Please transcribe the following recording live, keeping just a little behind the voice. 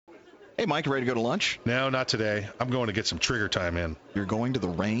Hey, Mike, ready to go to lunch? No, not today. I'm going to get some trigger time in. You're going to the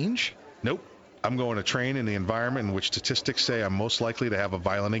range? Nope. I'm going to train in the environment in which statistics say I'm most likely to have a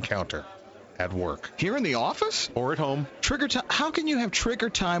violent encounter. At work. Here in the office? Or at home. Trigger time? How can you have trigger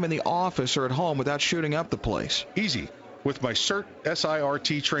time in the office or at home without shooting up the place? Easy. With my SIRT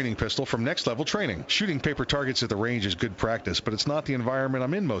SIRT training pistol from Next Level Training. Shooting paper targets at the range is good practice, but it's not the environment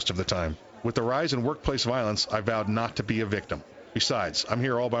I'm in most of the time. With the rise in workplace violence, I vowed not to be a victim. Besides, I'm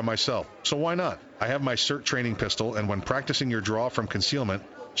here all by myself, so why not? I have my SIRT training pistol, and when practicing your draw from concealment,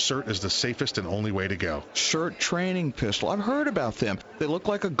 SIRT is the safest and only way to go. SIRT training pistol. I've heard about them. They look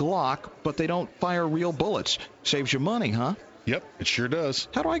like a Glock, but they don't fire real bullets. Saves you money, huh? Yep, it sure does.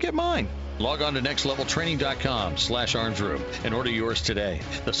 How do I get mine? Log on to nextleveltraining.com/armsroom and order yours today.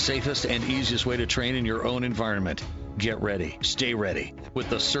 The safest and easiest way to train in your own environment. Get ready. Stay ready with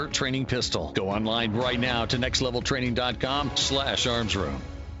the SIRT training pistol. Go online right now to nextleveltraining.com/armsroom.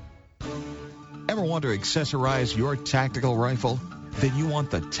 Ever want to accessorize your tactical rifle? Then you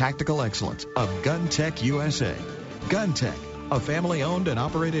want the tactical excellence of GunTech USA. GunTech, a family-owned and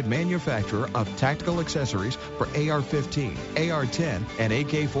operated manufacturer of tactical accessories for AR-15, AR-10, and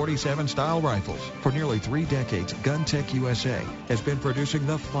AK-47 style rifles. For nearly 3 decades, GunTech USA has been producing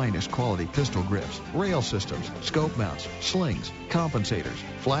the finest quality pistol grips, rail systems, scope mounts, slings, compensators,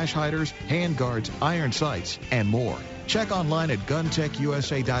 flash hiders, hand guards, iron sights, and more. Check online at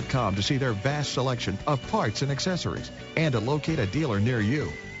GunTechUSA.com to see their vast selection of parts and accessories and to locate a dealer near you.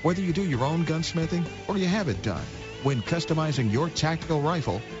 Whether you do your own gunsmithing or you have it done, when customizing your tactical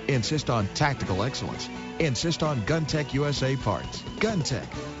rifle, insist on tactical excellence. Insist on GunTech USA parts. GunTech,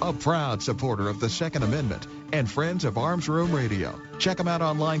 a proud supporter of the Second Amendment and friends of Arms Room Radio. Check them out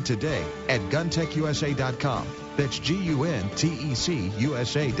online today at GunTechUSA.com. That's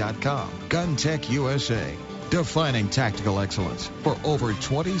GUNTECUSA.com. GunTech USA. Defining tactical excellence for over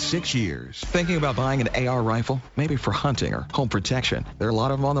 26 years. Thinking about buying an AR rifle? Maybe for hunting or home protection. There are a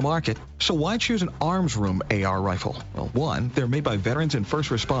lot of them on the market. So why choose an Arms Room AR rifle? Well, 1, they're made by veterans and first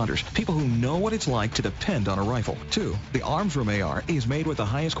responders, people who know what it's like to depend on a rifle. 2, the Arms Room AR is made with the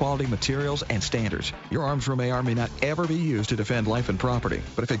highest quality materials and standards. Your Arms Room AR may not ever be used to defend life and property,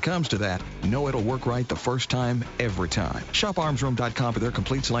 but if it comes to that, know it'll work right the first time, every time. Shop armsroom.com for their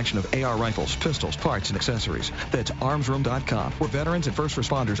complete selection of AR rifles, pistols, parts, and accessories. That's armsroom.com, where veterans and first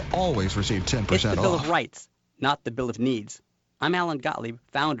responders always receive 10% off. It's the Bill of Rights, not the Bill of Needs. I'm Alan Gottlieb,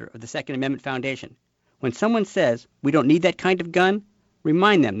 founder of the Second Amendment Foundation. When someone says we don't need that kind of gun,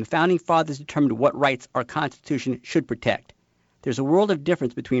 remind them the Founding Fathers determined what rights our Constitution should protect. There's a world of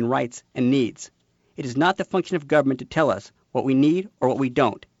difference between rights and needs. It is not the function of government to tell us what we need or what we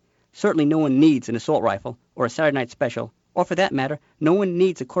don't. Certainly no one needs an assault rifle or a Saturday night special, or for that matter, no one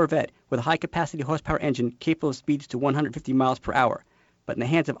needs a Corvette with a high-capacity horsepower engine capable of speeds to 150 miles per hour. But in the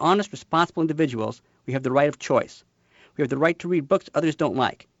hands of honest, responsible individuals, we have the right of choice. We have the right to read books others don't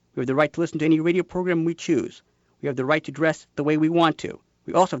like. We have the right to listen to any radio program we choose. We have the right to dress the way we want to.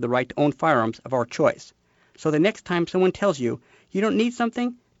 We also have the right to own firearms of our choice. So the next time someone tells you you don't need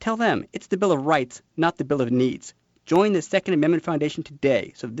something, tell them it's the Bill of Rights, not the Bill of Needs. Join the Second Amendment Foundation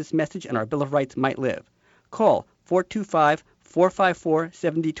today so that this message and our Bill of Rights might live. Call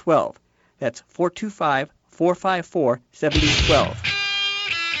 425-454-7012. That's 425-454-7012.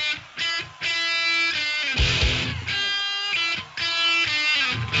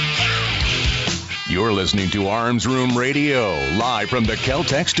 You're listening to Arms Room Radio, live from the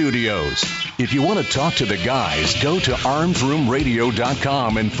Kel-Tec studios. If you want to talk to the guys, go to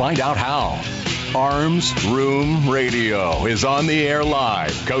armsroomradio.com and find out how. Arms Room Radio is on the air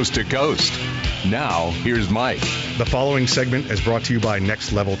live, coast to coast. Now, here's Mike. The following segment is brought to you by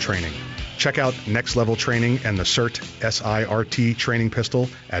Next Level Training. Check out Next Level Training and the SIRT SIRT training pistol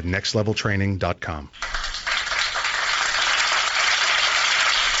at nextleveltraining.com.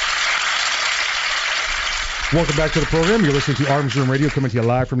 Welcome back to the program. You're listening to Arms Room Radio, coming to you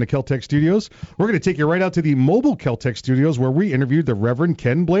live from the Kel-Tec studios. We're going to take you right out to the mobile Kel-Tec studios where we interviewed the Reverend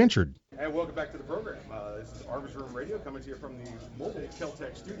Ken Blanchard. And welcome back to the program. This is Arms Room Radio coming to you from the mobile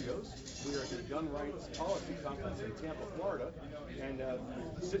Kel-Tec studios. We are at the Gun Rights Policy Conference in Tampa, Florida. And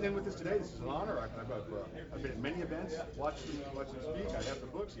sitting in with us today, this is an honor. I've been at many events, watched him speak. I have the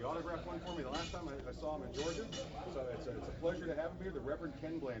books. He autographed one for me the last time I saw him in Georgia. So it's a pleasure to have him here, the Reverend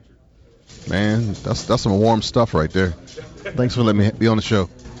Ken Blanchard. Man, that's some warm stuff right there. Thanks for letting me be on the show.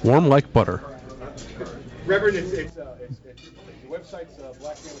 Warm like butter. Reverend, the website's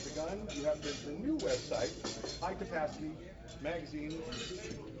Black Man with a Gun. You have the new website,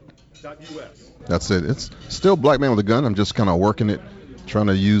 highcapacitymagazine.us. That's it. It's still Black Man with a Gun. I'm just kind of working it, trying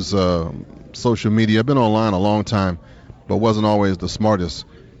to use social media. I've been online a long time, but wasn't always the smartest.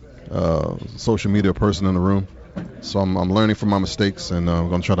 social media person in the room. So I'm learning from my mistakes, and I'm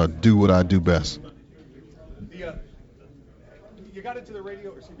going to try to do what I do best. You got into the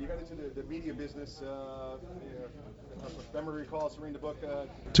radio, you got into the media business, if memory recalls, reading the book.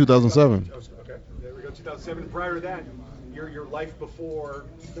 2007. Okay, there we go, 2007. Prior to that, your life before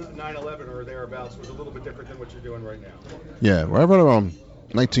 9/11 or thereabouts was a little bit different than what you're doing right now. Yeah, right around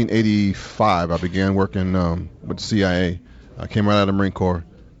 1985, I began working with the CIA. I came right out of the Marine Corps,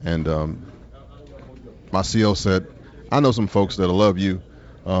 and my CO said, I know some folks that'll love you.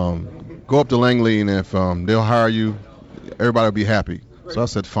 Go up to Langley, and if they'll hire you, everybody will be happy. So I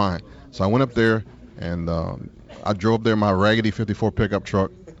said, fine. So I went up there, and I drove there in my raggedy 54 pickup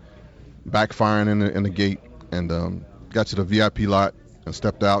truck, backfiring in the gate, and got to the VIP lot and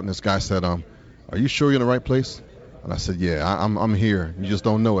stepped out, and this guy said, are you sure you're in the right place? And I said, yeah, I'm here. You just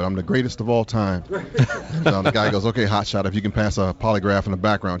don't know it. I'm the greatest of all time. And the guy goes, okay, hotshot, if you can pass a polygraph and a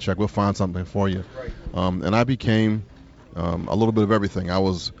background check, we'll find something for you. And I became a little bit of everything. I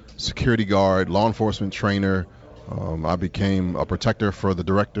was security guard, law enforcement trainer. I became a protector for the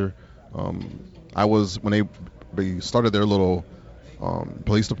director. I was, when they started their little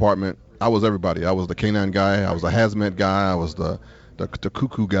police department, I was everybody. I was the K9 guy. I was the hazmat guy. I was the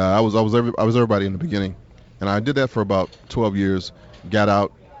cuckoo guy. I was everybody in the beginning. And I did that for about 12 years, got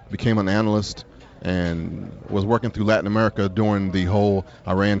out, became an analyst, and was working through Latin America during the whole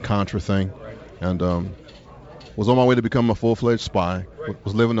Iran-Contra thing, and was on my way to become a full-fledged spy,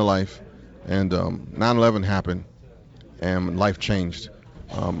 was living the life, and 9/11 happened, and life changed.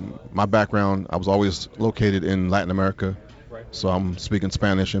 My background, I was always located in Latin America, so I'm speaking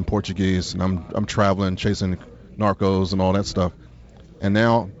Spanish and Portuguese, and I'm traveling, chasing narcos and all that stuff. And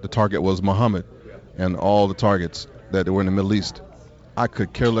now the target was Muhammad. And all the targets that were in the Middle East. I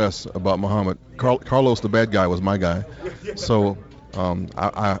could care less about Muhammad. Carlos, the bad guy, was my guy. So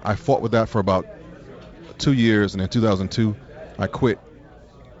I fought with that for about 2 years, and in 2002, I quit.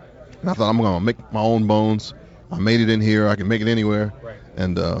 And I thought, I'm going to make my own bones. I made it in here. I can make it anywhere.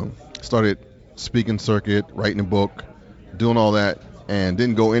 And started speaking circuit, writing a book, doing all that, and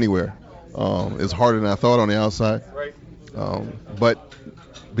didn't go anywhere. It's harder than I thought on the outside. But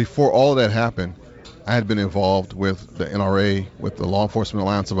before all of that happened, I had been involved with the NRA, with the Law Enforcement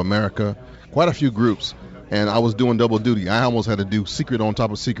Alliance of America, quite a few groups, and I was doing double duty. I almost had to do secret on top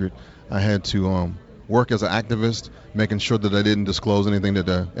of secret. I had to work as an activist, making sure that I didn't disclose anything that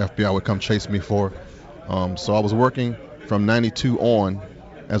the FBI would come chase me for. So I was working from 92 on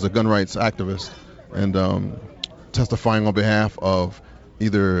as a gun rights activist and testifying on behalf of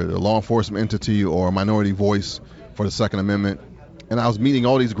either the law enforcement entity or a minority voice for the Second Amendment. And I was meeting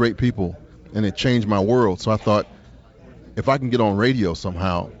all these great people, and it changed my world. So I thought, if I can get on radio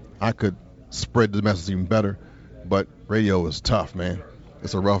somehow, I could spread the message even better. But radio is tough, man.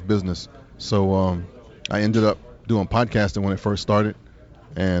 It's a rough business. So I ended up doing podcasting when it first started,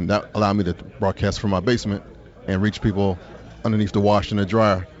 and that allowed me to broadcast from my basement and reach people underneath the washer and the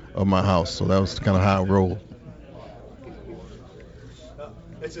dryer of my house. So that was kind of how I rolled.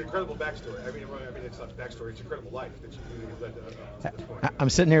 It's an incredible backstory. I mean, it's not a backstory. It's an incredible life that you led to this point. I'm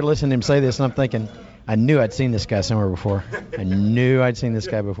sitting here listening to him say this, and I'm thinking, I knew I'd seen this guy somewhere before. I knew I'd seen this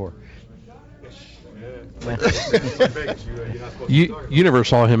guy before. You never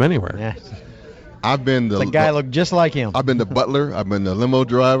saw him anywhere. Yeah. I've been the guy looked just like him. I've been the butler. I've been the limo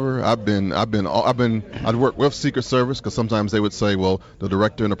driver. I'd work with Secret Service because sometimes they would say, well, the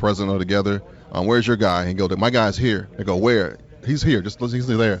director and the president are together. Where's your guy? And go, my guy's here. They go, where? He's here. He's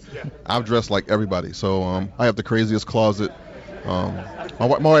there. Yeah. I've dressed like everybody. So I have the craziest closet. My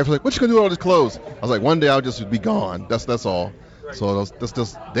wife was like, what you gonna do with all these clothes? I was like, one day I'll just be gone. That's all. Right. So that's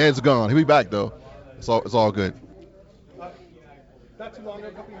just Dad's gone. He'll be back though. It's all good. Not too long ago,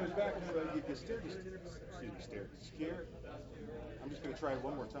 a couple years back, you scared. I'm just gonna try it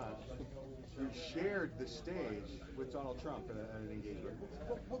one more time. You shared the stage with Donald Trump at an engagement.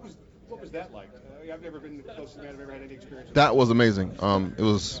 What was that like? I've never been close to the man. I've never had any experience with that. Was amazing. It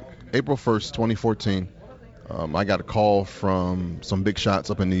was April 1st, 2014. I got a call from some big shots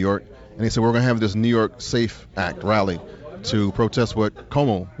up in New York, and they said, we're going to have this New York SAFE Act rally to protest what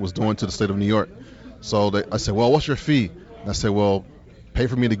Cuomo was doing to the state of New York. So I said, well, what's your fee? And I said, well, pay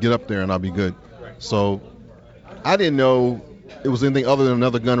for me to get up there and I'll be good. So I didn't know it was anything other than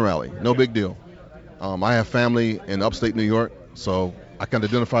another gun rally. No big deal. I have family in upstate New York, so I can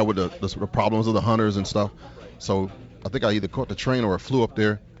identify with the problems of the hunters and stuff. So I think I either caught the train or flew up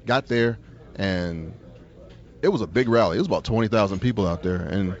there, got there, and it was a big rally. It was about 20,000 people out there,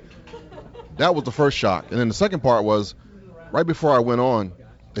 and that was the first shock. And then the second part was, right before I went on,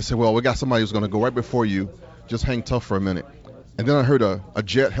 they said, well, we got somebody who's going to go right before you. Just hang tough for a minute. And then I heard a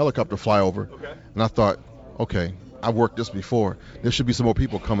jet helicopter fly over. Okay. And I thought, okay, I've worked this before. There should be some more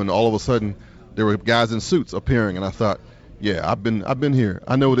people coming. All of a sudden, there were guys in suits appearing, and I thought, yeah, I've been here.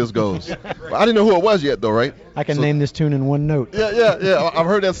 I know where this goes. But I didn't know who it was yet, though, right? I can name this tune in one note. Yeah. I've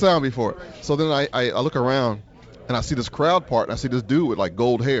heard that sound before. So then I look around, and I see this crowd part, and I see this dude with, like,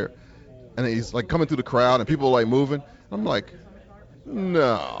 gold hair. And he's, like, coming through the crowd, and people are, like, moving. I'm like,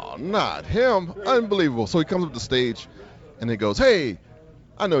 no, not him. Unbelievable. So he comes up the stage, and he goes, hey,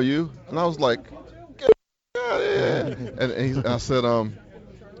 I know you. And I was like, get out of here. And I said,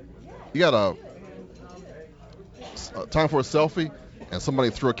 you got a time for a selfie? And somebody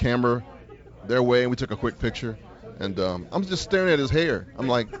threw a camera their way, and we took a quick picture. And I'm just staring at his hair. I'm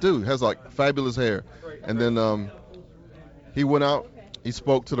like, dude, has like fabulous hair. And then he went out, he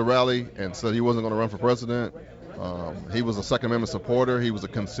spoke to the rally and said he wasn't going to run for president. He was a Second Amendment supporter. He was a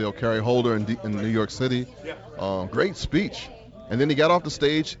concealed carry holder in New York City. Great speech. And then he got off the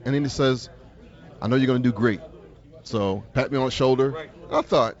stage, and then he says, I know you're going to do great. So pat me on the shoulder. And I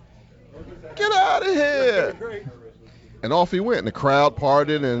thought, get out of here. And off he went, and the crowd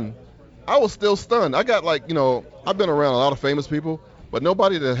parted, and I was still stunned. I got like, I've been around a lot of famous people, but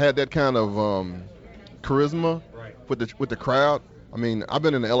nobody that had that kind of charisma with the crowd. I mean, I've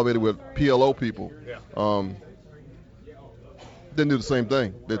been in the elevator with PLO people. Didn't do the same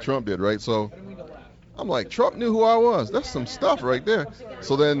thing that Trump did, right? So I'm like, Trump knew who I was. That's some stuff right there.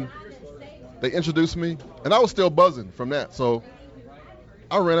 So then they introduced me, and I was still buzzing from that. So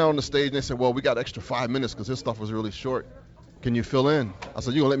I ran out on the stage, and they said, well, we got extra 5 minutes because his stuff was really short. Can you fill in? I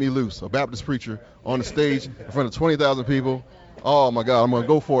said, you're going to let me loose, a Baptist preacher on the stage in front of 20,000 people. Oh, my God, I'm going to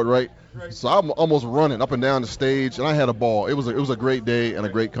go for it, right? So I'm almost running up and down the stage, and I had a ball. It was a great day and a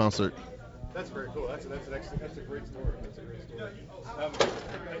great concert. That's very cool. That's a great story. That's a great story.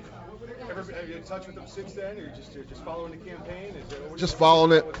 Have you in touch with them since then, or you're just following the campaign? Just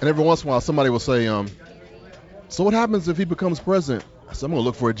following it, and every once in a while somebody will say, so what happens if he becomes president? I said, I'm going to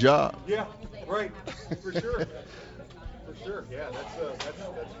look for a job. Yeah, right, for sure. For sure, yeah, that's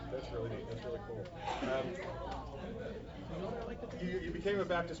really neat. That's really cool. You became a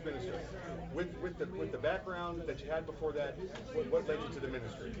Baptist minister. With the background that you had before that, what led you to the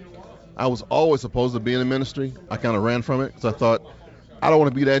ministry? I was always supposed to be in the ministry. I kind of ran from it because I thought, I don't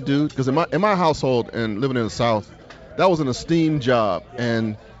want to be that dude. Because in my household and living in the South, that was an esteemed job,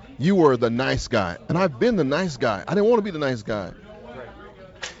 and you were the nice guy. And I've been the nice guy. I didn't want to be the nice guy.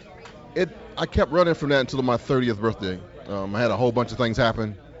 I kept running from that until my 30th birthday. I had a whole bunch of things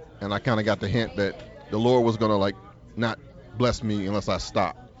happen, and I kind of got the hint that the Lord was going to not bless me unless I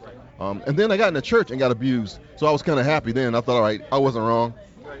stopped. And then I got in the church and got abused. So I was kind of happy then. I thought, all right, I wasn't wrong.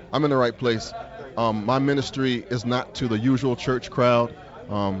 I'm in the right place. My ministry is not to the usual church crowd.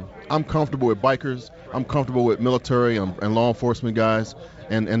 I'm comfortable with bikers. I'm comfortable with military and law enforcement guys.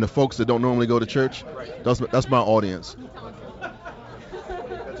 And the folks that don't normally go to church, that's my audience.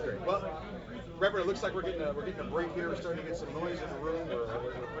 That's great. Well, Reverend, it looks like we're getting a break here. We're starting to get some noise in the room. We're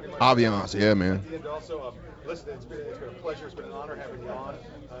pretty much Ambiance, yeah, man. And also, listen, it's been a pleasure. It's been an honor having you on.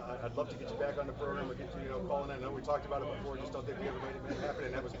 I'd love to get you back on the program or get you, calling in. I know we talked about it before. Just don't think we ever made it happen,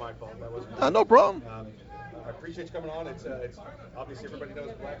 and that was my fault. That wasn't. No problem. I appreciate you coming on. It's obviously everybody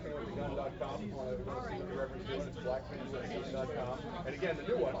knows blackmanwiththegun.com. If you want to see what the Reverend's doing, it's blackmanwiththegun.com. And again, the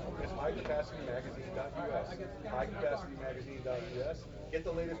new one is highcapacitymagazine.us. Highcapacitymagazine.us. Get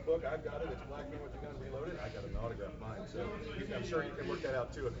the latest book. I've got it. It's Black Man with the Gun Reloaded. I got an autograph mine, so I'm sure you can work that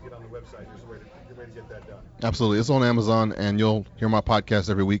out too if you get on the website. There's a way to get that done. Absolutely, it's on Amazon, and you'll hear my podcast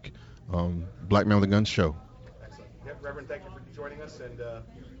every week. Black Man with a Gun Show. Excellent. Yep, Reverend, thank you for joining us, and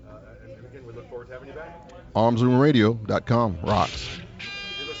again, we look forward to having you back. ArmsRoomRadio.com rocks.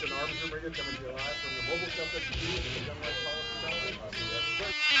 You listen to Arms Room Radio coming to you live from the mobile Celtic studio in the Gun Rights Policy Conference.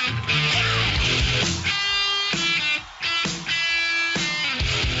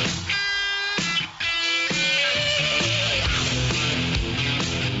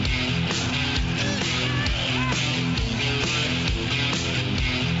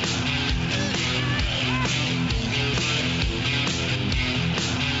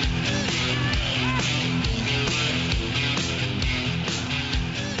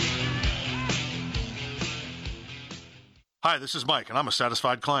 Hi, this is Mike, and I'm a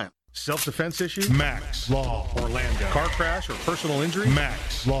satisfied client. Self-defense issue? Max Law Orlando. Car crash or personal injury?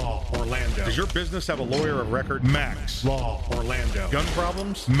 Max Law Orlando. Does your business have a lawyer of record? Max Law Orlando. Gun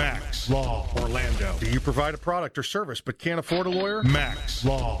problems? Max Law Orlando. Do you provide a product or service but can't afford a lawyer? Max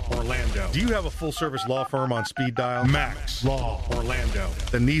Law Orlando. Do you have a full-service law firm on speed dial? Max Law Orlando.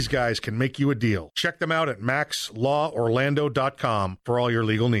 Then these guys can make you a deal. Check them out at maxlaworlando.com for all your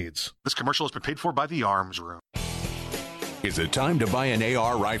legal needs. This commercial has been paid for by the Arms Room. Is it time to buy an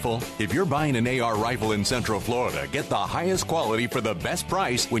AR rifle? If you're buying an AR rifle in Central Florida, get the highest quality for the best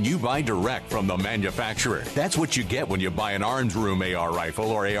price when you buy direct from the manufacturer. That's what you get when you buy an Arms Room AR rifle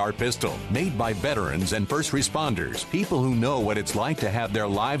or AR pistol, made by veterans and first responders, people who know what it's like to have their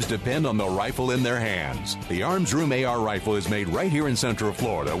lives depend on the rifle in their hands. The Arms Room AR rifle is made right here in Central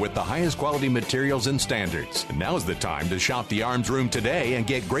Florida with the highest quality materials and standards. And now's the time to shop the Arms Room today and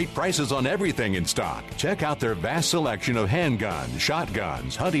get great prices on everything in stock. Check out their vast selection of handguns,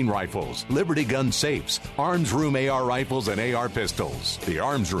 shotguns, hunting rifles, Liberty gun safes, Arms Room AR rifles, and AR pistols. The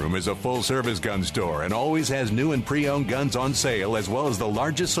Arms Room is a full-service gun store and always has new and pre-owned guns on sale, as well as the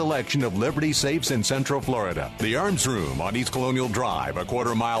largest selection of Liberty safes in Central Florida. The Arms Room on East Colonial Drive, a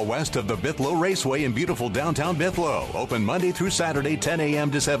quarter-mile west of the Bithlo Raceway in beautiful downtown Bithlo. Open Monday through Saturday, 10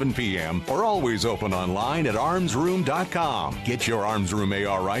 a.m. to 7 p.m., or always open online at armsroom.com. Get your Arms Room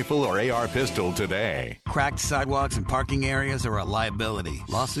AR rifle or AR pistol today. Cracked sidewalks and parking areas are a liability.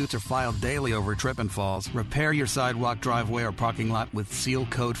 Lawsuits are filed daily over trip and falls. Repair your sidewalk, driveway, or parking lot with Seal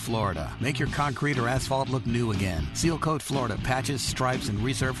Coat Florida. Make your concrete or asphalt look new again. Seal Coat Florida patches, stripes, and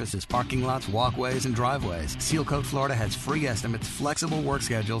resurfaces parking lots, walkways, and driveways. Seal Coat Florida has free estimates, flexible work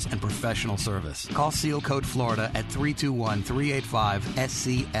schedules, and professional service. Call Seal Coat Florida at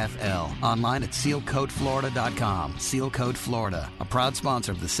 321-385-SCFL. Online at sealcoatflorida.com. Seal Coat Florida, a proud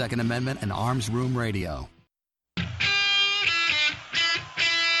sponsor of the Second Amendment and Arms Room Radio.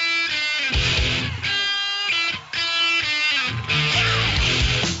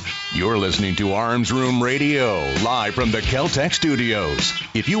 You're listening to Arms Room Radio, live from the Keltec studios.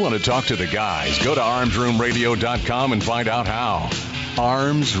 If you want to talk to the guys, go to armsroomradio.com and find out how.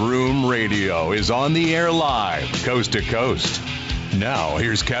 Arms Room Radio is on the air live, coast to coast. Now,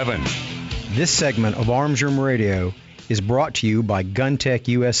 here's Kevin. This segment of Arms Room Radio is brought to you by GunTech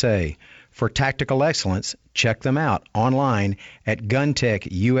USA. For tactical excellence, check them out online at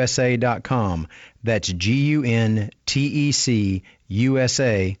guntechusa.com. That's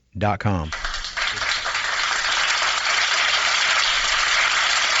GUNTECUSA.com.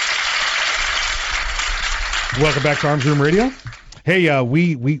 Welcome back to Arms Room Radio. Hey,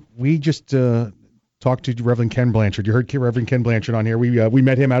 we just talked to Reverend Ken Blanchard. You heard Reverend Ken Blanchard on here. We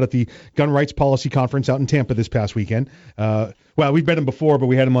met him out at the Gun Rights Policy Conference out in Tampa this past weekend. Well, we've met him before, but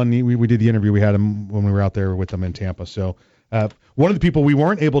we had him on. We did the interview. We had him when we were out there with him in Tampa. So one of the people we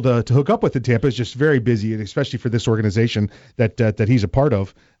weren't able to hook up with in Tampa is just very busy, and especially for this organization that he's a part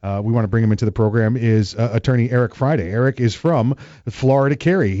of. We want to bring him into the program is attorney Eric Friday. Eric is from Florida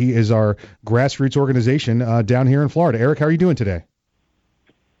Carry. He is our grassroots organization down here in Florida. Eric, how are you doing today?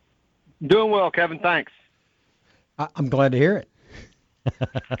 Doing well, Kevin. Thanks. I'm glad to hear it.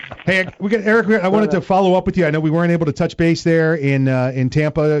 Hey, we got Eric. I wanted to follow up with you. I know we weren't able to touch base there in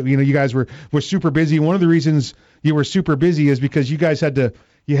Tampa. You know, you guys were super busy. One of the reasons you were super busy is because you guys had to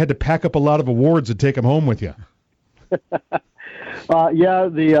pack up a lot of awards and take them home with you. Yeah,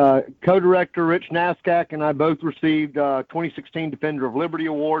 the co-director Rich Naskak and I both received 2016 Defender of Liberty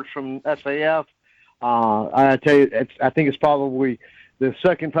awards from SAF. I tell you, I think it's probably the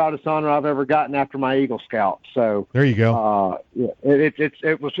second proudest honor I've ever gotten after my Eagle Scout. So there you go.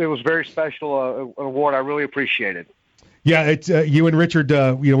 It was very special, an award I really appreciated. Yeah, it's you and Richard.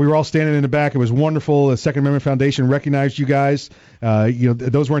 We were all standing in the back. It was wonderful. The Second Amendment Foundation recognized you guys.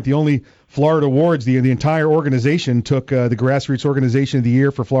 Those weren't the only Florida awards. The entire organization took the Grassroots Organization of the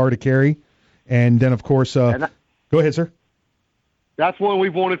Year for Florida Carry, and then of course, go ahead, sir. That's one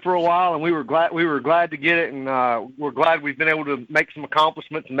we've wanted for a while, and we were glad to get it, and we're glad we've been able to make some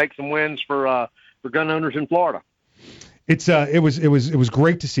accomplishments and make some wins for gun owners in Florida. It was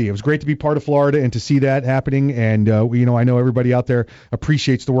great to see. It was great to be part of Florida and to see that happening. And I know everybody out there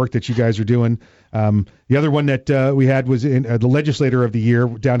appreciates the work that you guys are doing. The other one that we had was in the Legislator of the Year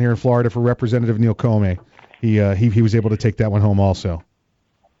down here in Florida for Representative Neil Comey. He was able to take that one home also.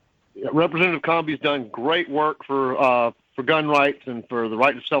 Yeah, Representative Comey's done great work for gun rights and for the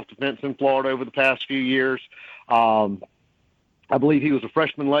right of self-defense in Florida over the past few years. I believe he was a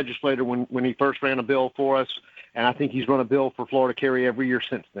freshman legislator when he first ran a bill for us, and I think he's run a bill for Florida Carry every year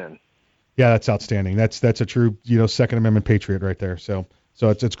since then. Yeah, that's outstanding. That's a true Second Amendment patriot right there. So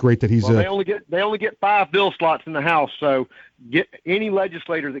it's great that he's. Well, they only get 5 bill slots in the House, so get any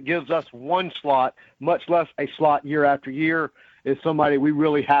legislator that gives us one slot, much less a slot year after year, is somebody we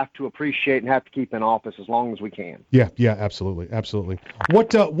really have to appreciate and have to keep in office as long as we can. Yeah, absolutely.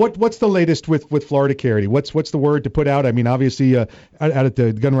 What's the latest with Florida Carry? What's the word to put out? I mean, obviously, out at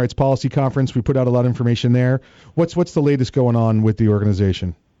the Gun Rights Policy Conference, we put out a lot of information there. What's the latest going on with the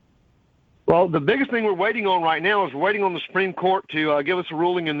organization? Well, the biggest thing we're waiting on right now is we're waiting on the Supreme Court to give us a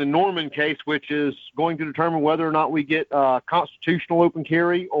ruling in the Norman case, which is going to determine whether or not we get constitutional open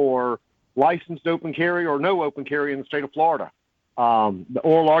carry or licensed open carry or no open carry in the state of Florida. The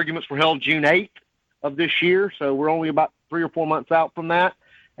oral arguments were held June 8th of this year, so we're only about 3 or 4 months out from that,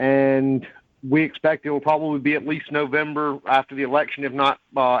 and we expect it will probably be at least November after the election, if not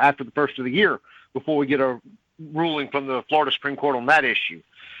after the first of the year, before we get a ruling from the Florida Supreme Court on that issue.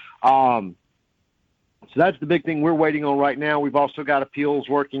 So that's the big thing we're waiting on right now. We've also got appeals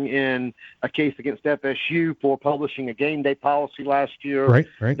working in a case against FSU for publishing a game day policy last year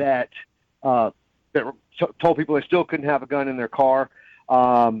that told people they still couldn't have a gun in their car.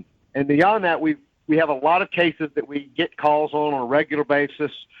 And beyond that, we have a lot of cases that we get calls on a regular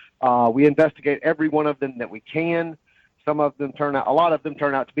basis. We investigate every one of them that we can. A lot of them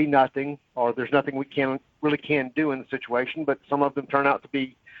turn out to be nothing, or there's nothing we can do in the situation, but some of them turn out to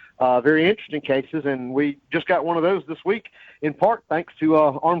be very interesting cases, and we just got one of those this week, in part thanks to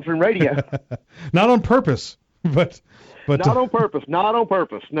Arms Room Radio. Not on purpose, but not on purpose. Not on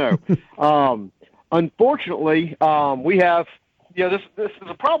purpose. No. Unfortunately, we have. This is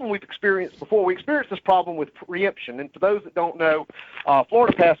a problem we've experienced before. We experienced this problem with preemption, and for those that don't know,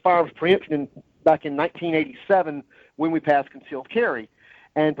 Florida passed firearms preemption back in 1987 when we passed concealed carry.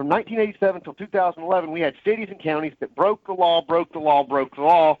 And from 1987 until 2011, we had cities and counties that broke the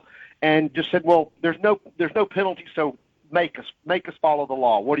law, and just said, well, there's no penalty, so make us follow the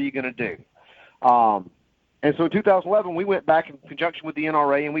law. What are you going to do? And so in 2011, we went back in conjunction with the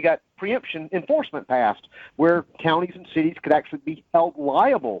NRA, and we got preemption enforcement passed, where counties and cities could actually be held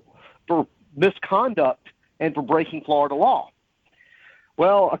liable for misconduct and for breaking Florida law.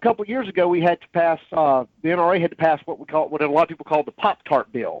 Well, a couple of years ago, we had to pass. The NRA had to pass what a lot of people call the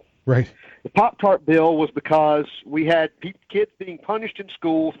Pop-Tart bill. Right. The Pop-Tart bill was because we had kids being punished in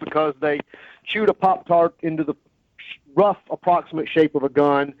schools because they chewed a Pop-Tart into the rough, approximate shape of a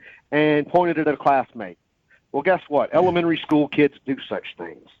gun and pointed it at a classmate. Well, guess what? Elementary school kids do such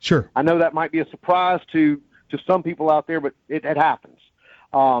things. Sure. I know that might be a surprise to some people out there, but it happens.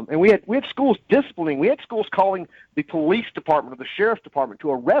 And we had schools disciplining. We had schools calling the police department or the sheriff's department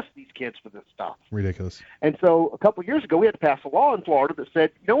to arrest these kids for this stuff. Ridiculous. And so a couple of years ago, we had to pass a law in Florida that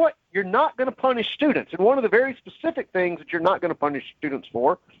said, you know what? You're not going to punish students. And one of the very specific things that you're not going to punish students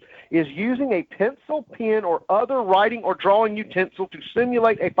for is using a pencil, pen, or other writing or drawing utensil to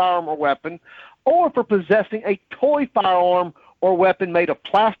simulate a firearm or weapon, or for possessing a toy firearm or weapon made of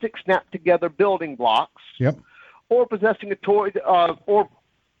plastic snapped-together building blocks. Yep. Or possessing a toy, or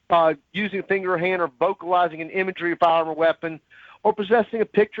using a finger or hand, or vocalizing an imagery of a firearm or weapon, or possessing a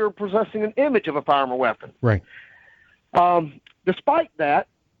picture or possessing an image of a firearm or weapon. Right. Despite that,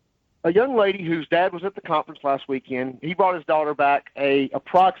 a young lady whose dad was at the conference last weekend, he brought his daughter back a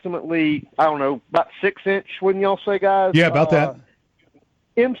approximately, about 6-inch, wouldn't y'all say, guys? Yeah, about that.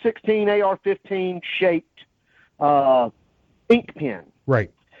 M16 AR-15 shaped ink pen.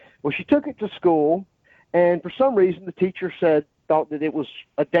 Right. Well, she took it to school, and for some reason the teacher thought that it was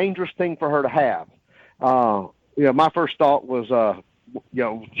a dangerous thing for her to have. My first thought was, the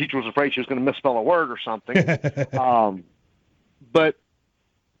teacher was afraid she was going to misspell a word or something. But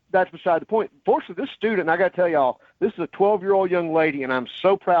that's beside the point. Fortunately, this student, I got to tell y'all, this is a 12-year-old young lady, and I'm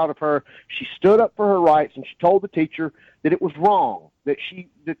so proud of her. She stood up for her rights, and she told the teacher that it was wrong, that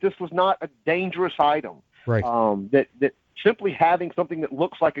this was not a dangerous item. Right. That simply having something that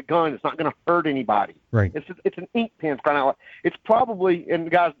looks like a gun is not going to hurt anybody. Right. It's an ink pen. It's probably,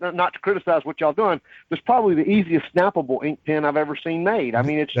 and guys, not to criticize what y'all doing, it's probably the easiest snappable ink pen I've ever seen made. I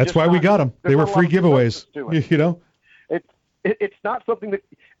mean, that's why we got them. They were free giveaways. It's not something that,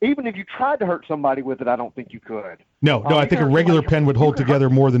 even if you tried to hurt somebody with it, I don't think you could. No, I think a regular pen would hold together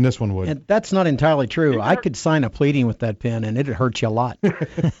more than this one would. And that's not entirely true. I could sign a pleading with that pen, and it'd hurt you a lot.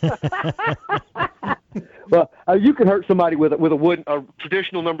 Well, you could hurt somebody with a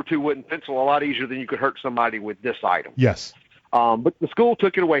traditional number 2 wooden pencil a lot easier than you could hurt somebody with this item. Yes. But the school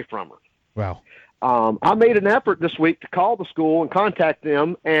took it away from her. Wow. I made an effort this week to call the school and contact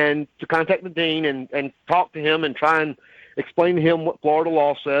them, and to contact the dean and talk to him and try and explain to him what Florida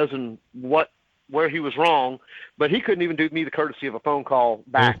law says and where he was wrong. But he couldn't even do me the courtesy of a phone call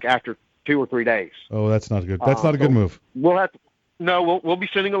back after 2 or 3 days. Oh, that's not good. That's not a good move. We'll be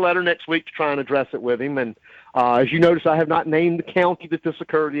sending a letter next week to try and address it with him. And as you notice, I have not named the county that this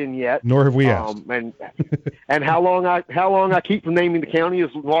occurred in yet. Nor have we asked. And how long I keep from naming the county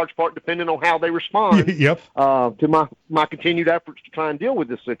is in large part dependent on how they respond. Yep. To my continued efforts to try and deal with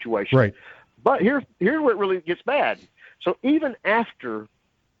this situation. Right. But here's where it really gets bad. So even after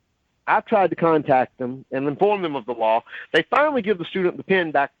I've tried to contact them and inform them of the law. They finally give the student the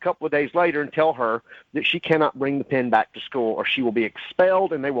pen back a couple of days later and tell her that she cannot bring the pen back to school or she will be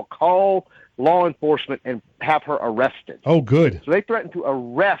expelled, and they will call law enforcement and have her arrested. Oh, good. So they threatened to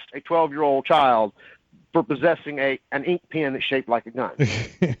arrest a 12-year-old child for possessing an ink pen that's shaped like a gun,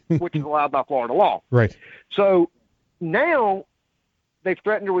 which is allowed by Florida law. Right. So now they've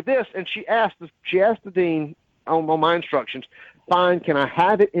threatened her with this, and she asked the dean on my instructions, fine, can I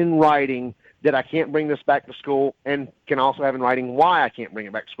have it in writing that I can't bring this back to school, and can also have in writing why I can't bring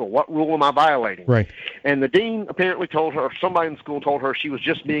it back to school? What rule am I violating? Right. And the dean apparently told her, or somebody in the school told her, she was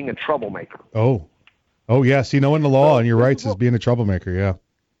just being a troublemaker. Oh, yeah. See, knowing the law and your rights is being a troublemaker, yeah.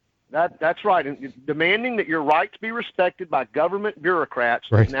 That's right. And demanding that your rights be respected by government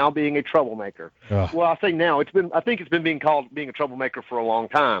bureaucrats Right. is now being a troublemaker. Ugh. Well, I say now. I think it's been being called being a troublemaker for a long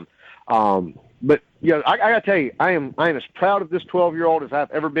time. But I got to tell you, I am as proud of this 12-year-old as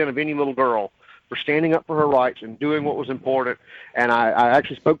I've ever been of any little girl for standing up for her rights and doing what was important. And I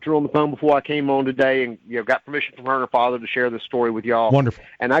actually spoke to her on the phone before I came on today, and got permission from her and her father to share this story with y'all. Wonderful.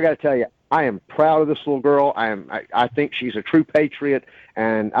 And I got to tell you, I am proud of this little girl. I think she's a true patriot,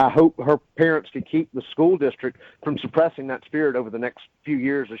 and I hope her parents can keep the school district from suppressing that spirit over the next few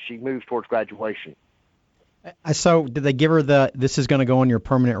years as she moves towards graduation. So did they give her this is going to go on your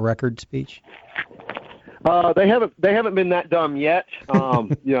permanent record speech? They haven't been that dumb yet.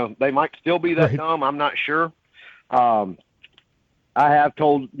 They might still be that dumb. I'm not sure. I have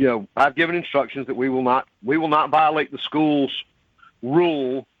told, I've given instructions that we will not violate the school's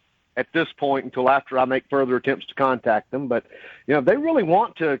rule at this point until after I make further attempts to contact them. But, if they really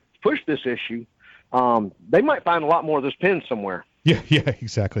want to push this issue, they might find a lot more of this pen somewhere. Yeah,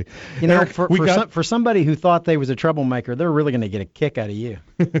 exactly. Eric, for for somebody who thought they was a troublemaker, they're really going to get a kick out of you.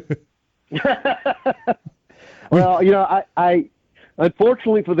 Well, I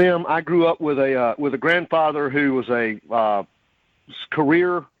unfortunately for them, I grew up with a grandfather who was a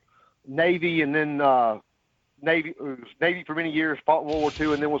career Navy, and then Navy for many years, fought in World War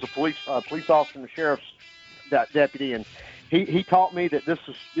II, and then was a police officer and a sheriff's deputy. And he taught me that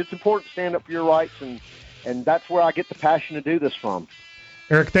it's important to stand up for your rights, and that's where I get the passion to do this from.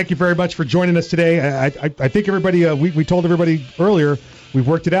 Eric, thank you very much for joining us today. I think everybody, we told everybody earlier, we've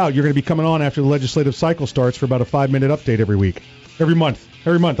worked it out. You're going to be coming on after the legislative cycle starts for about a 5-minute update every week. Every month,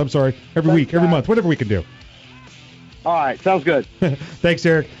 every week, every month, whatever we can do. All right, sounds good. Thanks,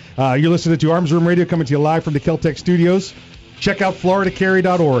 Eric. You're listening to Arms Room Radio, coming to you live from the Kel-Tec studios. Check out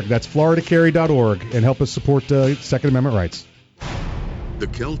FloridaCarry.org. That's FloridaCarry.org, and help us support Second Amendment rights. The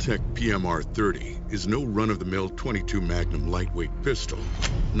Kel-Tec PMR-30 is no run-of-the-mill .22 Magnum lightweight pistol,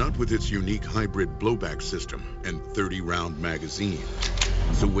 not with its unique hybrid blowback system and 30-round magazine.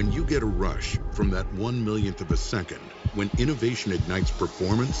 So when you get a rush from that 1/1,000,000th of a second, when innovation ignites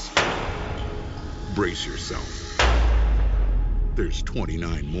performance, brace yourself. There's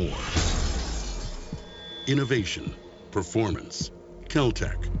 29 more. Innovation, performance,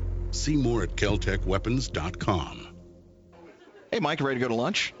 Kel-Tec. See more at keltecweapons.com. Hey, Mike, ready to go to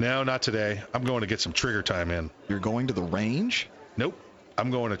lunch? No, not today. I'm going to get some trigger time in. You're going to the range? Nope. I'm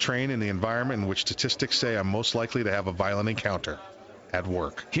going to train in the environment in which statistics say I'm most likely to have a violent encounter. At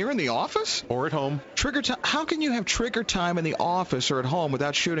work. Here in the office? Or at home. Trigger time? How can you have trigger time in the office or at home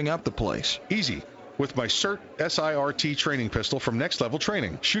without shooting up the place? Easy. With my SIRT SIRT training pistol from Next Level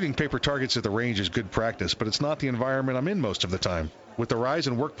Training. Shooting paper targets at the range is good practice, but it's not the environment I'm in most of the time. With the rise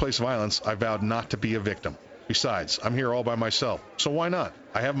in workplace violence, I vowed not to be a victim. Besides, I'm here all by myself, so why not?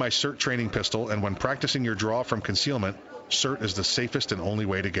 I have my SIRT training pistol, and when practicing your draw from concealment, SIRT is the safest and only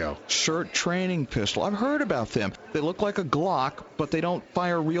way to go. SIRT training pistol. I've heard about them. They look like a Glock, but they don't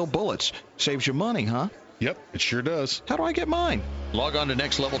fire real bullets. Saves you money, huh? Yep, it sure does. How do I get mine? Log on to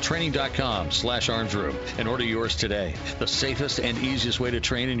nextleveltraining.com/armsroom and order yours today. The safest and easiest way to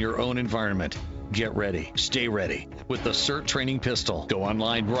train in your own environment. Get ready. Stay ready with the SIRT training pistol. Go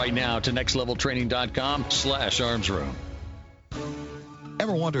online right now to nextleveltraining.com/armsroom.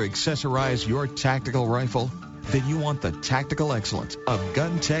 Ever want to accessorize your tactical rifle? Then you want the tactical excellence of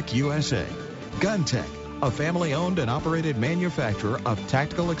GunTech USA. GunTech, a family-owned and operated manufacturer of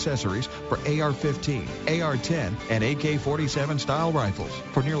tactical accessories for AR-15, AR-10, and AK-47 style rifles.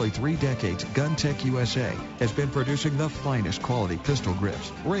 For nearly 3 decades, GunTech USA has been producing the finest quality pistol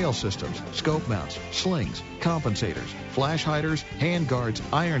grips, rail systems, scope mounts, slings, compensators, flash hiders, hand guards,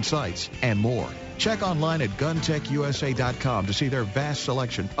 iron sights, and more. Check online at GunTechUSA.com to see their vast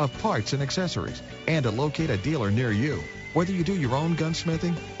selection of parts and accessories and to locate a dealer near you. Whether you do your own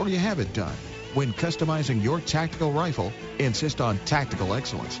gunsmithing or you have it done, When customizing your tactical rifle, insist on tactical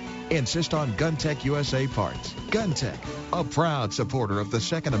excellence. Insist on GunTech USA parts. GunTech, a proud supporter of the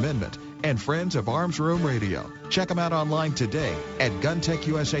Second Amendment and friends of Arms Room Radio. Check them out online today at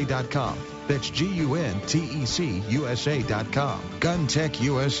GunTechUSA.com. That's GUNTECUSA.com. GunTech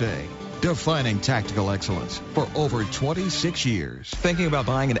USA. Defining tactical excellence for over 26 years. Thinking about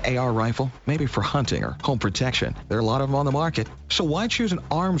buying an AR rifle? Maybe for hunting or home protection. There are a lot of them on the market. So why choose an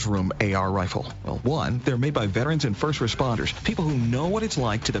Arms Room AR rifle? Well, one, they're made by veterans and first responders, people who know what it's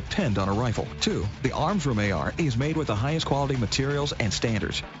like to depend on a rifle. Two, the Arms Room AR is made with the highest quality materials and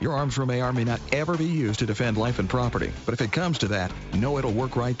standards. Your Arms Room AR may not ever be used to defend life and property, but if it comes to that, know it'll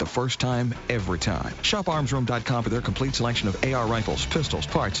work right the first time, every time. Shop ArmsRoom.com for their complete selection of AR rifles, pistols,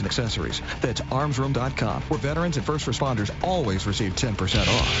 parts, and accessories. That's ArmsRoom.com, where veterans and first responders always receive 10%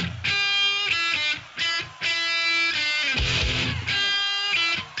 off.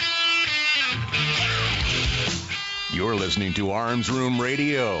 You're listening to Arms Room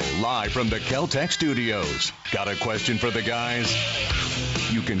Radio, live from the Kel-Tec Studios. Got a question for the guys?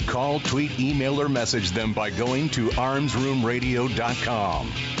 You can call, tweet, email, or message them by going to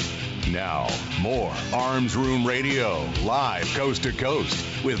armsroomradio.com. Now, more Arms Room Radio, live coast to coast,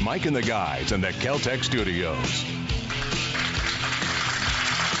 with Mike and the guys in the Kel-Tec Studios.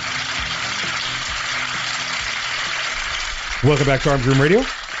 Welcome back to Arms Room Radio.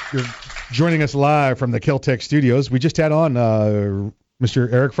 You're joining us live from the Kel-Tec Studios. We just had on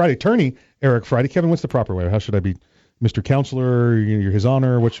Mr. Eric Friday, attorney Eric Friday. Kevin, what's the proper way? How should I be? Mr. Counselor, you're His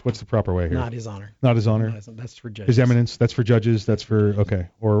Honor. What's the proper way here? Not His Honor. Not His Honor. That's for judges. His Eminence. That's for judges. That's for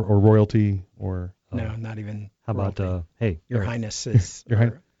or royalty or. No, not even. How about hey, Your Highness is.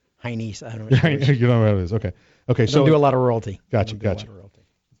 Your Highness. I don't know. You know what it is. Okay. So don't do a lot of royalty. Gotcha.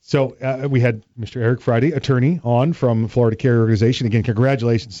 So we had Mr. Eric Friday, attorney, on from Florida Carrier Organization. Again,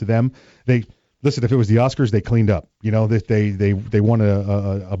 congratulations to them. Listen, if it was the Oscars, they cleaned up. You know, they won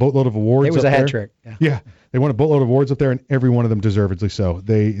a boatload of awards. It was a hat trick. Yeah, they won a boatload of awards up there, and every one of them deservedly so.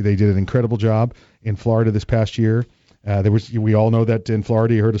 They did an incredible job in Florida this past year. We all know that in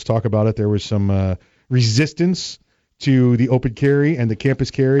Florida, you heard us talk about it. There was some resistance to the open carry and the campus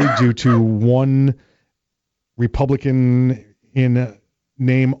carry due to one Republican in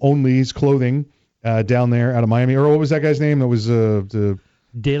name only's clothing down there out of Miami. Earl, what was that guy's name? That was the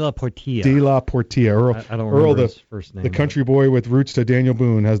De La Portilla. Earl, I don't remember his first name. The country boy with roots to Daniel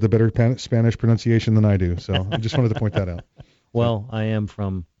Boone has the better Spanish pronunciation than I do. So I just wanted to point that out. Well, I am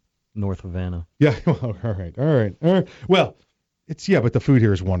from North Havana. Yeah. Well, all right. Well, but the food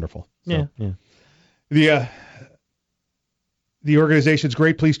here is wonderful. So. Yeah. The organization's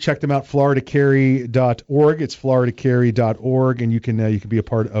great. Please check them out. FloridaCarry.org. It's FloridaCarry.org, and you can be a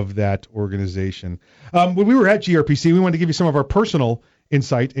part of that organization. When we were at GRPC, we wanted to give you some of our personal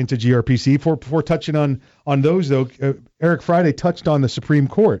insight into GRPC. Before touching on those, though, Eric Friday touched on the Supreme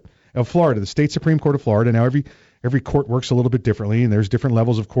Court of Florida, the state Supreme Court of Florida. Now, every court works a little bit differently, and there's different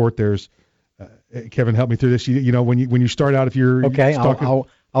levels of court. There's Kevin, help me through this. You know, when you start out, if you're okay,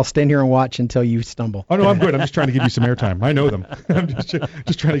 I'll stand here and watch until you stumble. Oh, no, I'm good. I'm just trying to give you some airtime. I know them. I'm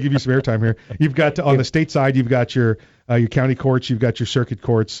just trying to give you some airtime here. You've got, on the state side, you've got your county courts, you've got your circuit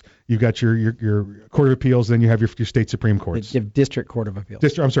courts, you've got your Court of Appeals, then you have your state Supreme Courts. You have District Court of Appeals.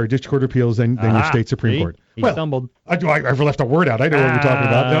 District Court of Appeals, then your state Supreme Court. He stumbled. I've left a word out. I know what we're talking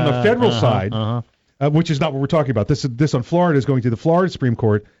about. On the federal side, which is not what we're talking about. This on Florida is going to the Florida Supreme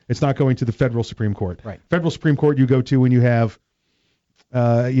Court. It's not going to the federal Supreme Court. Right. Federal Supreme Court you go to when you have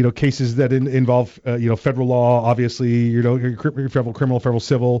cases that involve, federal law, obviously, federal criminal, federal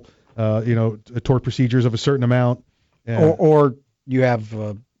civil, tort procedures of a certain amount. Or you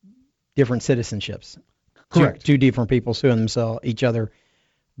have different citizenships. Correct. Two different people suing each other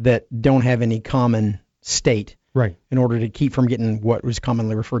that don't have any common state. Right. In order to keep from getting what was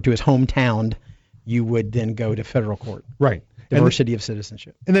commonly referred to as hometown, you would then go to federal court. Right. Diversity of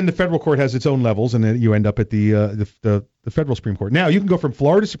citizenship. And then the federal court has its own levels, and then you end up at the federal Supreme Court. Now, you can go from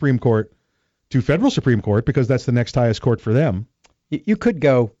Florida Supreme Court to federal Supreme Court because that's the next highest court for them. You could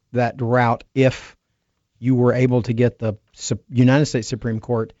go that route if you were able to get the United States Supreme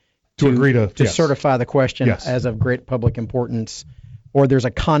Court to agree to yes. certify the question yes. as of great public importance, or there's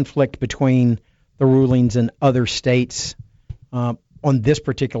a conflict between the rulings in other states on this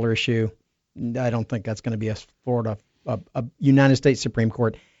particular issue. I don't think that's going to be a United States Supreme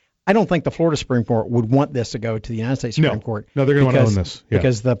Court. I don't think the Florida Supreme Court would want this to go to the United States Supreme Court. No, they're going to want to own this. Yeah.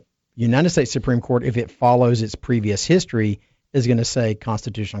 Because the United States Supreme Court, if it follows its previous history, is going to say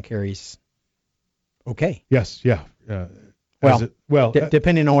constitutional carries okay. Yes, yeah.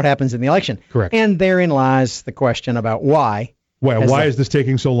 Depending on what happens in the election. Correct. And therein lies the question about why Why is this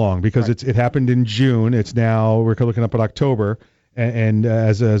taking so long? Because it happened in June. It's now we're looking up at October, and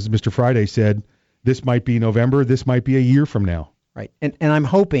as Mr. Friday said, this might be November. This might be a year from now. Right, and I'm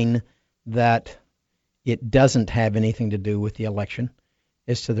hoping that it doesn't have anything to do with the election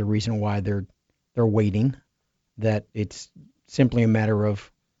as to the reason why they're waiting. That it's simply a matter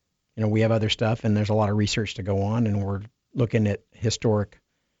of, we have other stuff, and there's a lot of research to go on, and we're looking at historic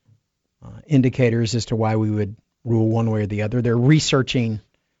indicators as to why we would rule one way or the other. They're researching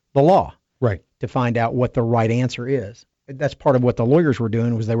the law, right, to find out what the right answer is. That's part of what the lawyers were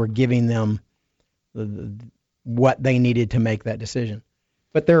doing, was they were giving them what they needed to make that decision.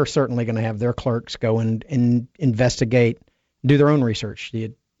 But they're certainly going to have their clerks go and investigate, do their own research.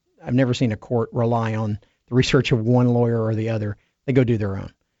 I've never seen a court rely on the research of one lawyer or the other. They go do their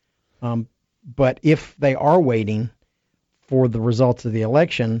own. But if they are waiting for the results of the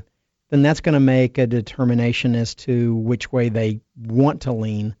election, then that's going to make a determination as to which way they want to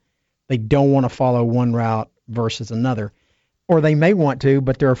lean. They don't want to follow one route versus another. Or they may want to,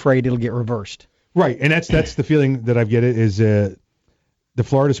 but they're afraid it'll get reversed. Right, and that's the feeling that I get it is the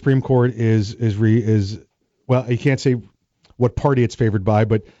Florida Supreme Court is well, you can't say what party it's favored by,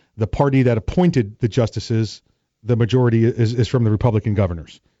 but the party that appointed the justices, the majority is from the Republican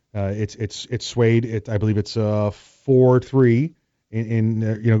governors. It's swayed. I believe it's 4-3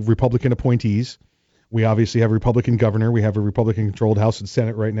 in Republican appointees. We obviously have a Republican governor. We have a Republican-controlled House and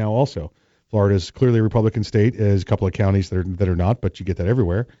Senate right now also. Florida is clearly a Republican state. There's a couple of counties that are not, but you get that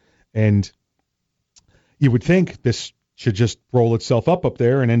everywhere. And you would think this should just roll itself up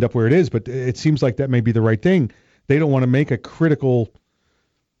there and end up where it is, but it seems like that may be the right thing. They don't want to make a critical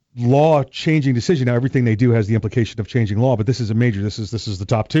law-changing decision. Now, everything they do has the implication of changing law, but this is a major. This is the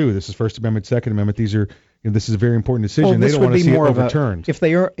top two. This is First Amendment, Second Amendment. These are this is a very important decision. They don't want to see it overturned. If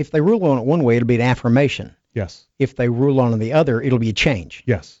they rule on it one way, it'll be an affirmation. Yes. If they rule on the other, it'll be a change.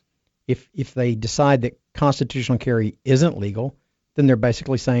 Yes. If they decide that constitutional carry isn't legal, then they're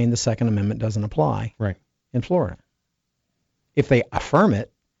basically saying the Second Amendment doesn't apply. Right. In Florida. If they affirm it,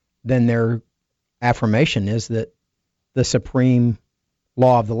 then their affirmation is that the supreme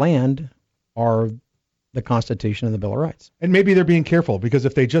law of the land are the Constitution and the Bill of Rights. And maybe they're being careful, because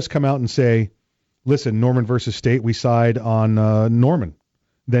if they just come out and say, listen, Norman versus State, we side on Norman,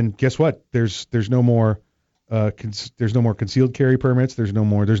 then guess what? There's no more concealed carry permits. There's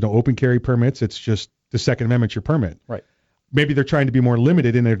no open carry permits. It's just the Second Amendment's your permit. Right. Maybe they're trying to be more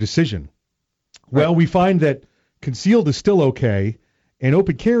limited in their decision. Right. Well, we find that concealed is still okay and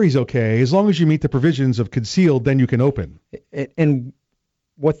open carry is okay as long as you meet the provisions of concealed. Then you can open. And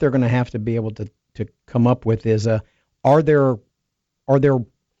what they're going to have to be able to come up with is are there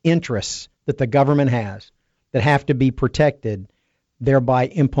interests that the government has that have to be protected, thereby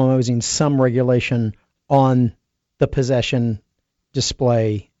imposing some regulation on the possession,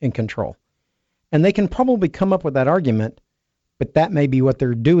 display, and control. And they can probably come up with that argument, but that may be what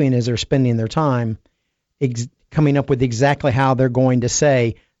they're doing is they're spending their time coming up with exactly how they're going to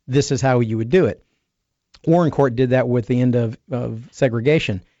say this is how you would do it. Warren Court did that with the end of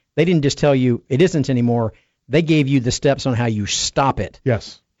segregation. They didn't just tell you it isn't anymore. They gave you the steps on how you stop it.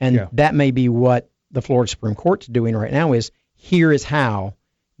 Yes. And that may be what the Florida Supreme Court's doing right now is here is how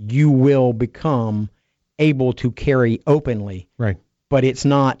you will become able to carry openly. Right. But it's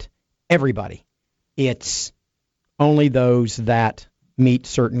not everybody. It's only those that meet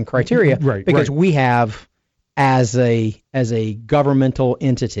certain criteria. Right. Because we have, as a governmental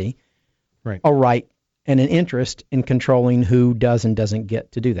entity, a right and an interest in controlling who does and doesn't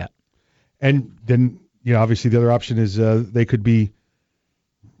get to do that. And then, obviously the other option is they could be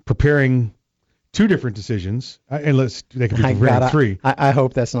preparing two different decisions, unless they could be preparing three. I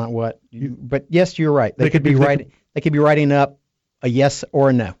hope that's not what. But yes, you're right. They could be writing. They could be writing up a yes or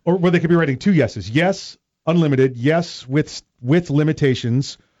a no. Or they could be writing two yeses: yes, unlimited; yes, with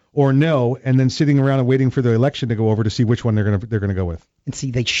limitations; or no, and then sitting around and waiting for the election to go over to see which one they're gonna go with. And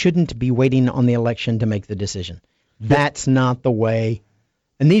see, they shouldn't be waiting on the election to make the decision. That's not the way.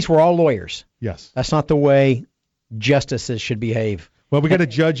 And these were all lawyers. Yes. That's not the way justices should behave. Well, we got a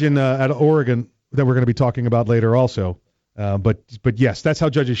judge at Oregon that we're going to be talking about later also. But yes, that's how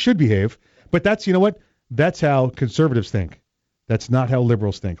judges should behave. But that's, that's how conservatives think. That's not how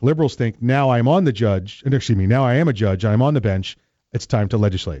liberals think. Liberals think, now I am a judge, I'm on the bench, it's time to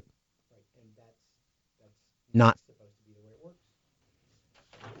legislate. And that's not supposed to be the way it works.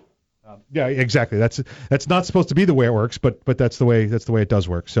 Yeah, exactly. That's not supposed to be the way it works, but that's the way it does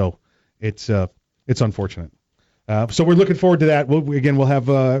work. So it's unfortunate. So we're looking forward to that. We'll have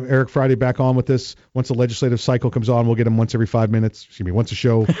Eric Friday back on with us. Once the legislative cycle comes on, we'll get him once every 5 minutes. Excuse me, once a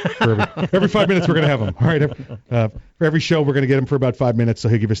show. For every 5 minutes, we're going to have him. All right. For every show, we're going to get him for about 5 minutes, so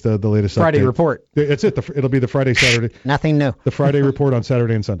he'll give us the latest Friday update. report. That's it. It'll be the Friday, Saturday. Nothing new. The Friday report on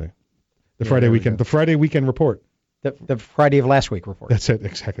Saturday and Sunday. The Friday weekend. The Friday weekend report. The Friday of last week report. That's it.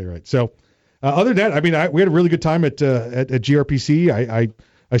 Exactly right. So, other than that, we had a really good time at GRPC.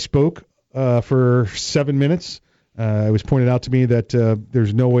 I spoke for 7 minutes. It was pointed out to me that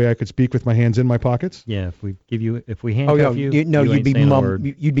there's no way I could speak with my hands in my pockets. Yeah, if we handcuff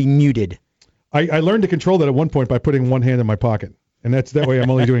you'd be muted. I learned to control that at one point by putting one hand in my pocket, and that way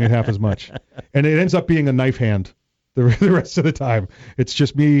I'm only doing it half as much. And it ends up being a knife hand the rest of the time. It's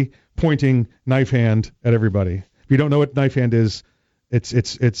just me pointing knife hand at everybody. If you don't know what knife hand is, it's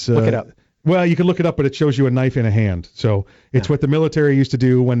look it up. Well, you can look it up, but it shows you a knife in a hand. So it's what the military used to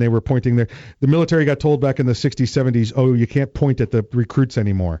do when they were pointing the military got told back in the 60s, 70s, oh, you can't point at the recruits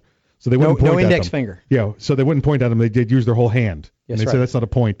anymore. So they wouldn't point at them. No index finger. Yeah, so they wouldn't point at them. They'd use their whole hand. Yes, and they'd say, that's not a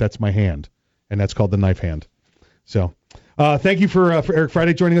point, that's my hand. And that's called the knife hand. So thank you for Eric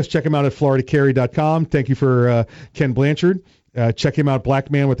Friday joining us. Check him out at floridacarry.com. Thank you for Ken Blanchard. Check him out,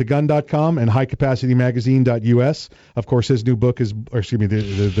 blackmanwiththegun.com and highcapacitymagazine.us. Of course, his new book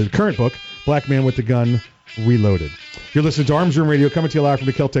the current book, Black Man with the Gun Reloaded. You're listening to Arms Room Radio, coming to you live from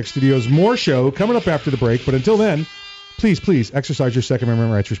the Kel-Tec Studios. More show coming up after the break, but until then, please exercise your Second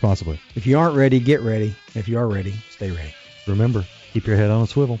Amendment rights responsibly. If you aren't ready, get ready. If you are ready, stay ready. Remember, keep your head on a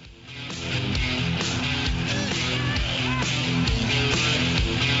swivel.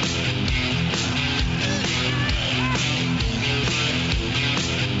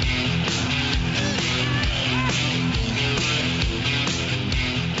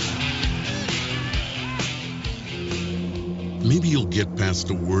 Maybe you'll get past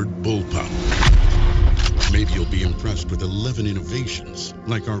the word bullpup. Maybe you'll be impressed with 11 innovations,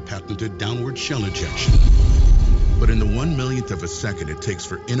 like our patented downward shell ejection. But in the 1/1,000,000th of a second it takes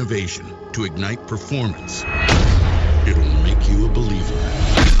for innovation to ignite performance, it'll make you a believer.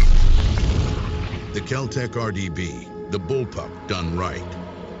 The Kel-Tec RDB, the bullpup done right.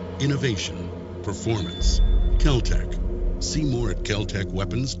 Innovation, performance, Kel-Tec. See more at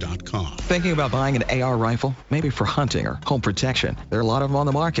keltecweapons.com. Thinking about buying an AR rifle? Maybe for hunting or home protection. There are a lot of them on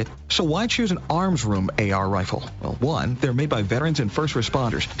the market. So why choose an Arms Room AR rifle? Well, one, they're made by veterans and first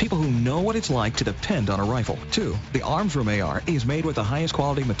responders, people who know what it's like to depend on a rifle. Two, the Arms Room AR is made with the highest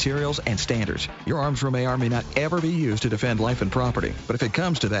quality materials and standards. Your Arms Room AR may not ever be used to defend life and property, but if it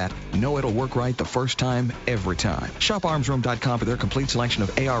comes to that, know it'll work right the first time, every time. Shop armsroom.com for their complete selection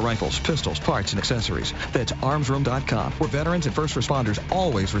of AR rifles, pistols, parts, and accessories. That's armsroom.com, where veterans and first responders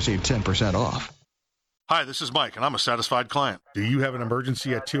always receive 10% off. Hi, this is Mike, and I'm a satisfied client. Do you have an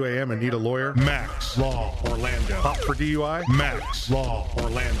emergency at 2 a.m. and need a lawyer? Max Law Orlando. Pop for DUI? Max Law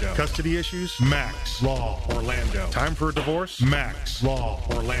Orlando. Custody issues? Max Law Orlando. Time for a divorce? Max Law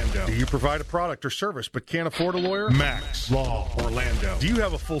Orlando. Do you provide a product or service but can't afford a lawyer? Max Law Orlando. Do you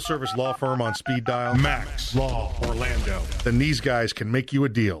have a full-service law firm on speed dial? Max Law Orlando. Then these guys can make you a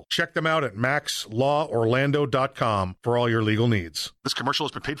deal. Check them out at maxlaworlando.com for all your legal needs. This commercial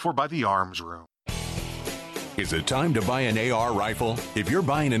has been paid for by the Arms Room. Is it time to buy an AR rifle? If you're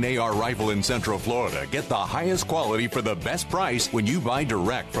buying an AR rifle in Central Florida, get the highest quality for the best price when you buy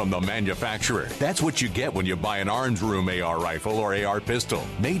direct from the manufacturer. That's what you get when you buy an Arms Room AR rifle or AR pistol,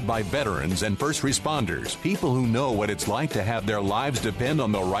 made by veterans and first responders, people who know what it's like to have their lives depend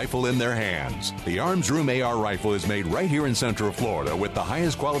on the rifle in their hands. The Arms Room AR rifle is made right here in Central Florida with the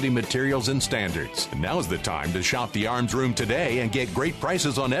highest quality materials and standards. And now's the time to shop the Arms Room today and get great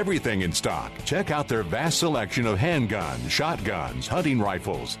prices on everything in stock. Check out their vast selection of handguns, shotguns, hunting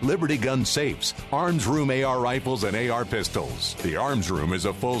rifles, Liberty gun safes, Arms Room AR rifles, and AR pistols. The Arms Room is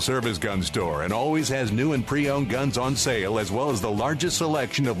a full-service gun store and always has new and pre-owned guns on sale, as well as the largest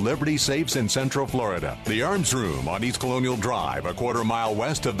selection of Liberty safes in Central Florida. The Arms Room on East Colonial Drive, a quarter-mile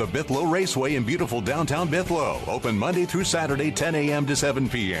west of the Bithlo Raceway in beautiful downtown Bithlo. Open Monday through Saturday, 10 a.m. to 7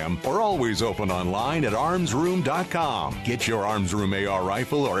 p.m., or always open online at armsroom.com. Get your Arms Room AR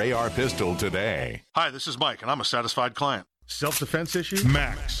rifle or AR pistol today. Hi, this is Mike, and I'm a satisfied client. Self-defense issue?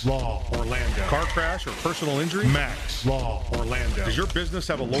 Max Law Orlando. Car crash or personal injury? Max Law Orlando. Does your business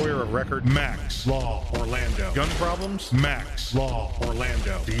have a lawyer of record? Max Law Orlando. Gun problems? Max Law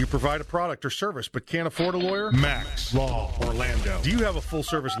Orlando. Do you provide a product or service but can't afford a lawyer? Max Law Orlando. Do you have a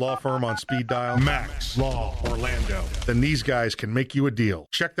full-service law firm on speed dial? Max Law Orlando. Then these guys can make you a deal.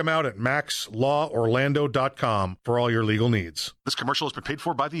 Check them out at maxlaworlando.com for all your legal needs. This commercial has been paid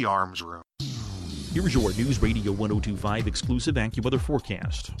for by the Arms Room. Here's your News Radio 102.5 exclusive AccuWeather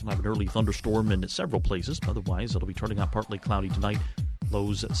forecast. We'll have an early thunderstorm in several places. Otherwise, it'll be turning out partly cloudy tonight.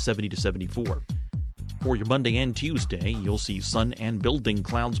 Lows 70 to 74. For your Monday and Tuesday, you'll see sun and building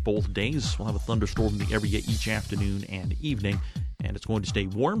clouds both days. We'll have a thunderstorm in the area each afternoon and evening, and it's going to stay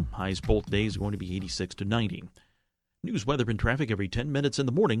warm. Highs both days are going to be 86 to 90. News, weather, and traffic every 10 minutes in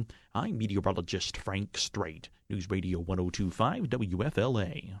the morning. I'm meteorologist Frank Strait. News Radio 102.5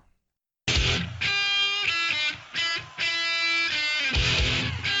 WFLA.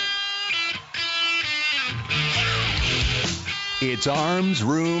 It's Arms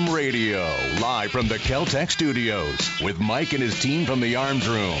Room Radio, live from the Kel-Tec Studios, with Mike and his team from the Arms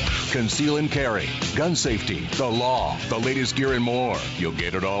Room. Conceal and carry, gun safety, the law, the latest gear, and more. You'll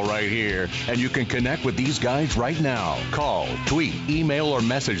get it all right here, and you can connect with these guys right now. Call, tweet, email, or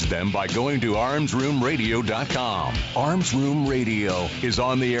message them by going to armsroomradio.com. Arms Room Radio is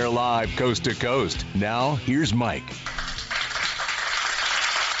on the air live coast to coast. Now, here's Mike.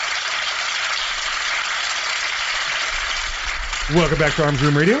 Welcome back to Arms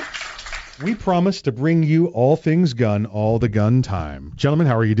Room Radio. We promise to bring you all things gun, all the gun time. Gentlemen,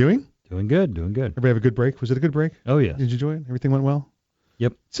 how are you doing? Doing good, doing good. Everybody have a good break? Was it a good break? Oh, yeah. Did you enjoy it? Everything went well?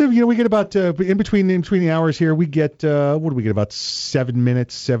 Yep. So, we get about, in between the hours here, we get, what do we get, about 7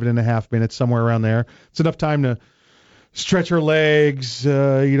 minutes, 7.5 minutes, somewhere around there. It's enough time to stretch our legs,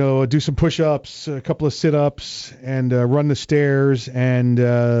 do some push-ups, a couple of sit-ups, and run the stairs, and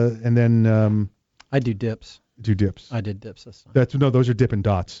then... I do dips. Do dips. I did dips this time. Those are Dippin'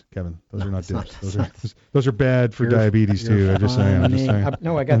 Dots, Kevin. Those are not dips. Those are bad for diabetes too. I'm just saying. I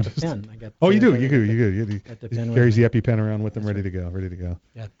got the pen. You do. You got the pen. Carries the EpiPen around with him, ready to go.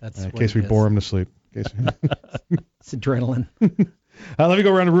 Yeah, that's in case we bore him to sleep. It's adrenaline. Let me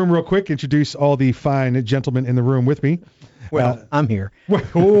go around the room real quick. Introduce all the fine gentlemen in the room with me. Well, I'm here.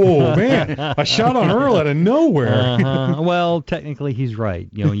 Oh man, a shot on Earl out of nowhere. Well, technically he's right.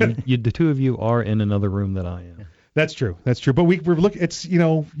 The two of you are in another room that I am. That's true. But we're looking. It's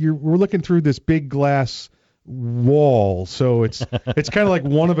we're looking through this big glass wall, so it's kind of like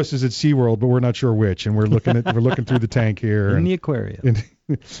one of us is at SeaWorld, but we're not sure which, and we're looking through the tank here in the aquarium.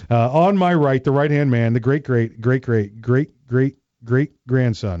 On my right, the right hand man, the great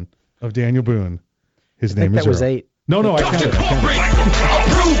grandson of Daniel Boone. His name is Earl. That was 8. No, I counted.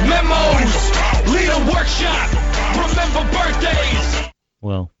 Approved memos. Lead a workshop. Remember birthdays.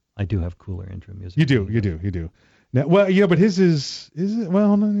 Well, I do have cooler intro music. You do. Now, but his is it?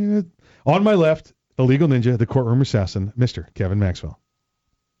 Well, on my left, the legal ninja, the courtroom assassin, Mr. Kevin Maxwell.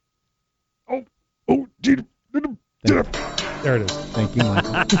 There it is. Thank you,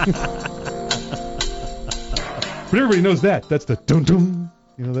 Michael. But everybody knows that. That's the dum dum.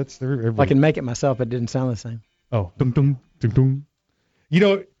 That's everybody. I can make it myself, but it didn't sound the same. Oh, dum dum dum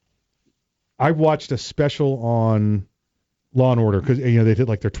dum. I watched a special on Law and Order because they did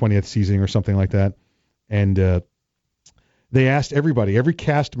like their 20th season or something like that, and they asked every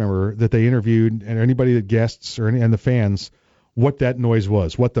cast member that they interviewed and anybody that guests and the fans what that noise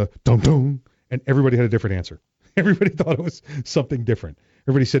was, what the dum dum, and everybody had a different answer. Everybody thought it was something different.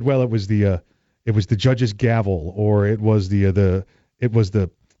 Everybody said, well, it was the judge's gavel, or it was the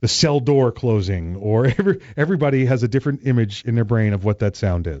cell door closing, or everybody has a different image in their brain of what that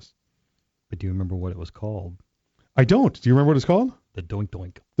sound is. But do you remember what it was called? I don't. Do you remember what it's called? The doink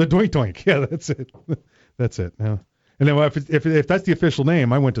doink. The doink doink. Yeah, that's it. That's it. Yeah. And then if that's the official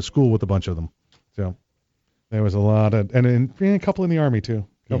name, I went to school with a bunch of them. So there was a lot of, and a couple in the Army too.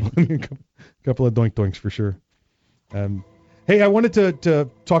 Couple of doink doinks for sure. Hey, I wanted to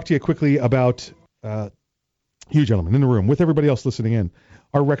talk to you quickly about you gentlemen in the room with everybody else listening in.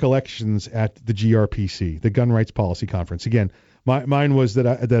 Our recollections at the GRPC, the Gun Rights Policy Conference. Again, mine was that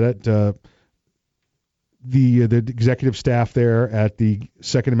the executive staff there at the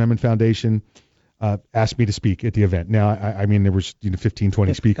Second Amendment Foundation asked me to speak at the event. Now, I mean, there was 15,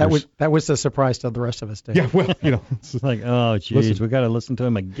 20 speakers. That was a surprise to the rest of us, Dave. Yeah, well, it's like, oh, geez, we got to listen to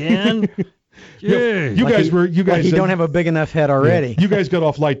him again. You guys don't have a big enough head already. Yeah, you guys got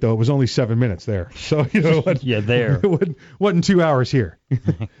off light though. It was only 7 minutes there, so there. It wasn't 2 hours here.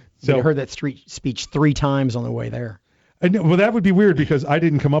 So I heard that speech 3 times on the way there. Well, that would be weird because I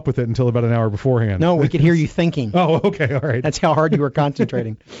didn't come up with it until about an hour beforehand. No, we could hear you thinking. Oh, okay, all right. That's how hard you were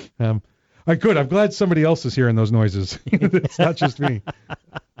concentrating. All right, good. I'm glad somebody else is hearing those noises. It's not just me.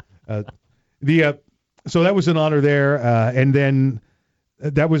 So that was an honor there, and then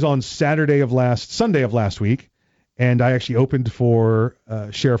that was on Sunday of last week, and I actually opened for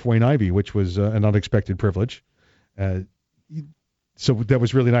Sheriff Wayne Ivey, which was an unexpected privilege. So that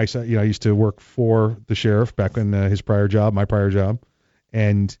was really nice. I used to work for the sheriff back in my prior job,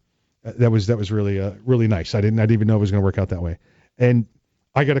 and that was really really nice. I didn't even know it was going to work out that way. And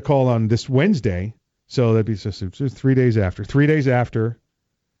I got a call on this Wednesday, so that'd be just 3 days after. 3 days after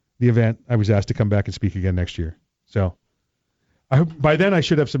the event, I was asked to come back and speak again next year. So I hope by then I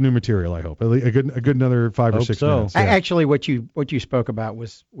should have some new material. I hope a good another 5 or 6 minutes. Yeah. Actually, what you spoke about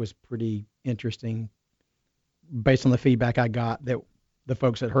was pretty interesting. Based on the feedback I got, that the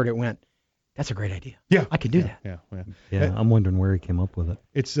folks that heard it went, "That's a great idea. Yeah, I could do that." Yeah, I'm wondering where he came up with it.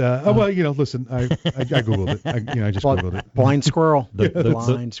 It's listen, I googled it. I just googled it. Blind squirrel.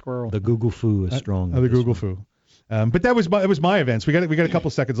 Blind squirrel. The Google foo is strong. The Google foo. But that was my events. We got a couple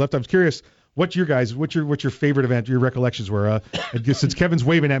seconds left. I was curious, what's your favorite event? Your recollections were. Since Kevin's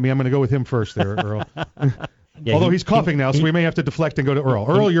waving at me, I'm going to go with him first there, Earl. Yeah, although he's coughing now, so we may have to deflect and go to Earl.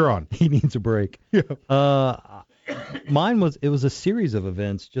 Earl, you're on. He needs a break. Yeah. Mine was a series of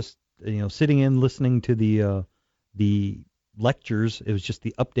events. Just sitting in, listening to the lectures. It was just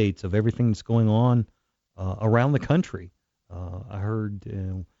the updates of everything that's going on around the country. I heard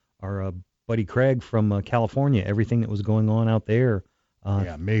our buddy Craig from California, everything that was going on out there.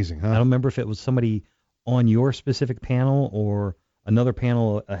 Amazing, huh? I don't remember if it was somebody on your specific panel or another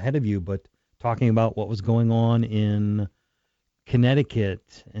panel ahead of you, but talking about what was going on in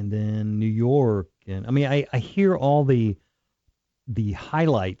Connecticut and then New York. And I mean, I hear all the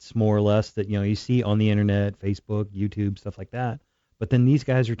highlights more or less that, you see on the internet, Facebook, YouTube, stuff like that. But then these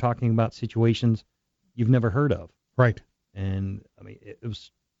guys are talking about situations you've never heard of. Right. And I mean, it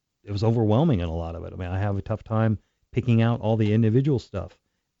was overwhelming in a lot of it. I mean, I have a tough time picking out all the individual stuff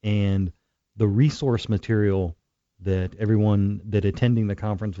and the resource material that everyone that attending the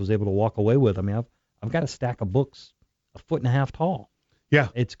conference was able to walk away with. I mean, I've got a stack of books 1.5 feet tall. Yeah.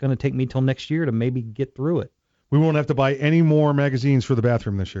 It's going to take me till next year to maybe get through it. We won't have to buy any more magazines for the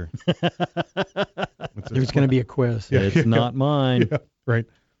bathroom this year. There's going to be a quiz. Yeah, it's not mine. Yeah, right.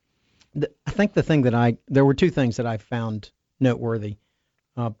 I think there were two things that I found noteworthy.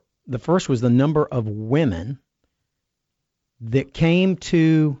 The first was the number of women that came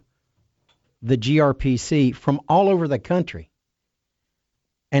to the GRPC from all over the country.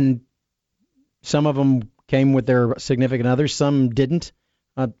 And some of them came with their significant others, some didn't.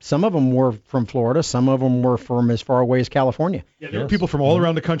 Some of them were from Florida. Some of them were from as far away as California. Yeah, there were people from all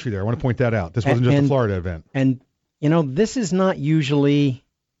around the country there. I want to point that out. This wasn't just a Florida event. And, this is not usually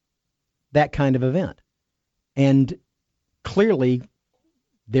that kind of event. And clearly,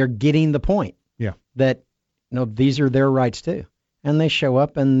 they're getting the point. Yeah. That, these are their rights too. And they show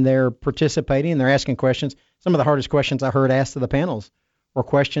up and they're participating and they're asking questions. Some of the hardest questions I heard asked to the panels were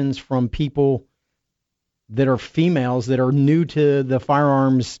questions from people that are females that are new to the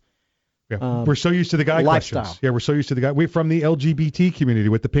firearms. Yeah. We're so used to the guy lifestyle. Questions. Yeah, we're so used to the guy. We're from the LGBT community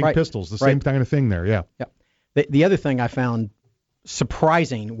with the pink pistols, the same kind of thing there. Yeah. Yeah. The other thing I found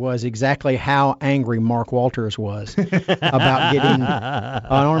surprising was exactly how angry Mark Walters was about getting an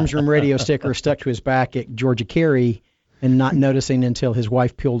Arms Room Radio sticker stuck to his back at Georgia Carry and not noticing until his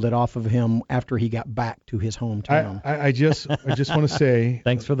wife peeled it off of him after he got back to his hometown. I just want to say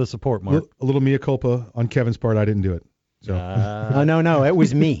thanks for the support, Mark. A little mea culpa on Kevin's part. I didn't do it. So. No, it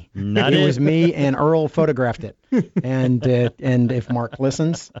was me. It was me, and Earl photographed it. And if Mark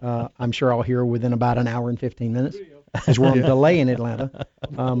listens, I'm sure I'll hear within about an hour and 15 minutes, because we're on delay in Atlanta.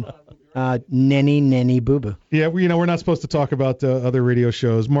 Nenny boo boo. Yeah, we're not supposed to talk about other radio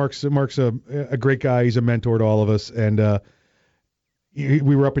shows. Mark's a great guy. He's a mentor to all of us, and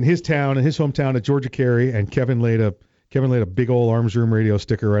we were up in his hometown at Georgia Carry, and Kevin laid a big old Arms Room Radio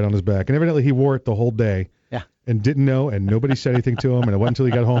sticker right on his back, and evidently he wore it the whole day. Yeah. And didn't know, and nobody said anything to him, and it wasn't until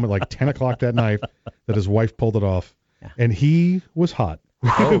he got home at like 10 o'clock that night that his wife pulled it off, and he was hot.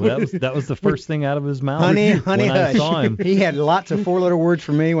 Oh, that was the first thing out of his mouth. Honey, when I saw him. He had lots of 4-letter words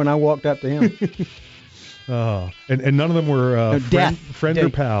for me when I walked up to him. And none of them were friend or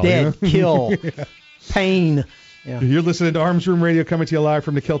pal. Dead, kill, pain. Yeah. You're listening to Arms Room Radio, coming to you live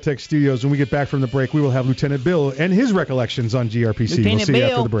from the Keltec studios. When we get back from the break, we will have Lieutenant Bill and his recollections on GRPC. We'll see you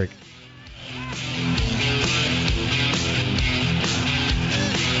after the break.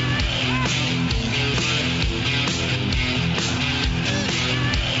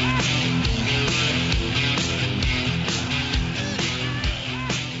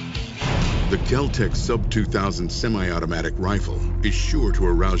 The Keltec Sub 2000 semi-automatic rifle is sure to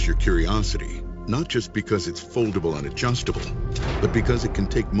arouse your curiosity, not just because it's foldable and adjustable, but because it can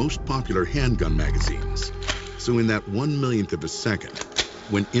take most popular handgun magazines. So in that 1/1,000,000th of a second,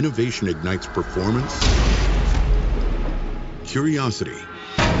 when innovation ignites performance, curiosity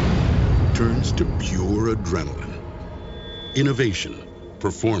turns to pure adrenaline. Innovation,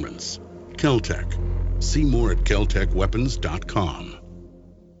 performance, Keltec. See more at keltecweapons.com.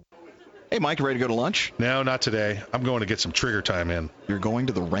 Hey, Mike, you ready to go to lunch? No, not today. I'm going to get some trigger time in. You're going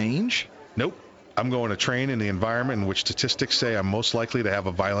to the range? Nope. I'm going to train in the environment in which statistics say I'm most likely to have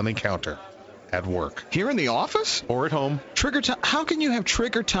a violent encounter. At work. Here in the office? Or at home. Trigger time? How can you have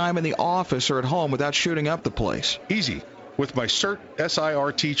trigger time in the office or at home without shooting up the place? Easy. With my SIRT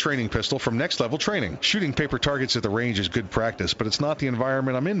SIRT training pistol from Next Level Training. Shooting paper targets at the range is good practice, but it's not the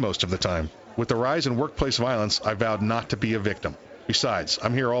environment I'm in most of the time. With the rise in workplace violence, I vowed not to be a victim. Besides,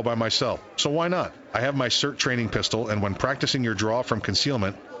 I'm here all by myself, so why not? I have my SIRT training pistol, and when practicing your draw from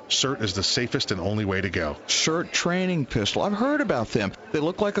concealment, SIRT is the safest and only way to go. SIRT training pistol. I've heard about them. They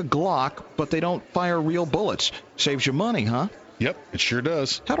look like a Glock, but they don't fire real bullets. Saves you money, huh? Yep, it sure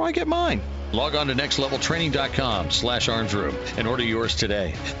does. How do I get mine? Log on to nextleveltraining.com/armsroom and order yours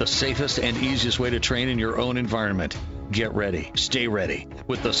today. The safest and easiest way to train in your own environment. Get ready. Stay ready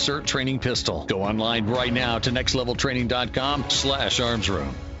with the SIRT training pistol. Go online right now to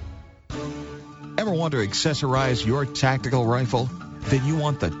nextleveltraining.com/armsroom. Ever want to accessorize your tactical rifle? Then you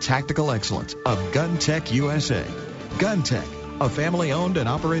want the tactical excellence of GunTech USA. GunTech, a family-owned and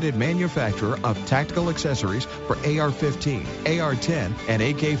operated manufacturer of tactical accessories for AR-15, AR-10, and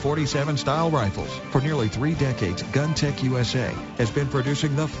AK-47 style rifles. For nearly 3 decades, GunTech USA has been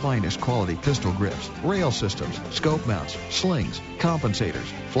producing the finest quality pistol grips, rail systems, scope mounts, slings, compensators,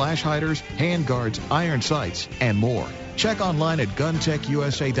 flash hiders, hand guards, iron sights, and more. Check online at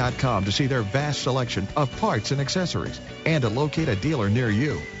GunTechUSA.com to see their vast selection of parts and accessories and to locate a dealer near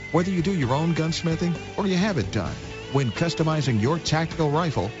you. Whether you do your own gunsmithing or you have it done, when customizing your tactical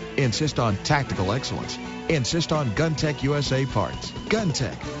rifle, insist on tactical excellence. Insist on GunTech USA parts.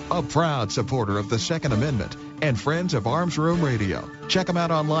 GunTech, a proud supporter of the Second Amendment and friends of Arms Room Radio. Check them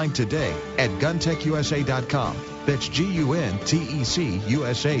out online today at GunTechUSA.com. That's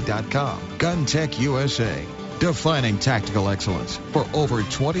GUNTECUSA.com. GunTech USA. Defining tactical excellence for over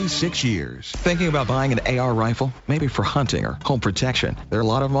 26 years. Thinking about buying an AR rifle? Maybe for hunting or home protection. There are a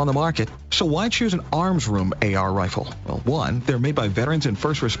lot of them on the market. So why choose an Arms Room AR rifle? Well, one, they're made by veterans and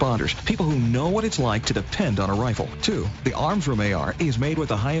first responders, people who know what it's like to depend on a rifle. Two, the Arms Room AR is made with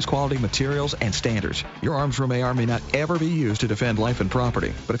the highest quality materials and standards. Your Arms Room AR may not ever be used to defend life and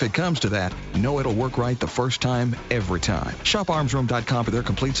property, but if it comes to that, know it'll work right the first time, every time. Shop armsroom.com for their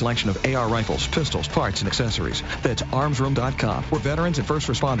complete selection of AR rifles, pistols, parts, and accessories. That's armsroom.com, where veterans and first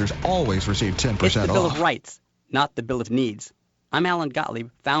responders always receive 10% off. It's the Bill of Rights, not the Bill of Needs. I'm Alan Gottlieb,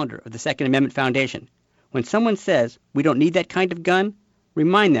 founder of the Second Amendment Foundation. When someone says we don't need that kind of gun,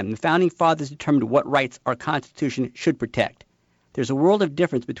 remind them the Founding Fathers determined what rights our Constitution should protect. There's a world of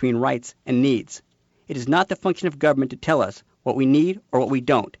difference between rights and needs. It is not the function of government to tell us what we need or what we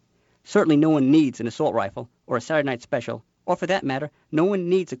don't. Certainly no one needs an assault rifle or a Saturday Night Special, or for that matter, no one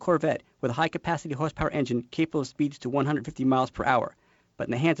needs a Corvette with a high-capacity horsepower engine capable of speeds to 150 miles per hour. But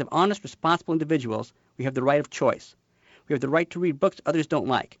in the hands of honest, responsible individuals, we have the right of choice. We have the right to read books others don't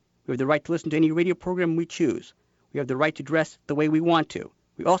like. We have the right to listen to any radio program we choose. We have the right to dress the way we want to.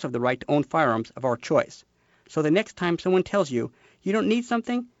 We also have the right to own firearms of our choice. So the next time someone tells you you don't need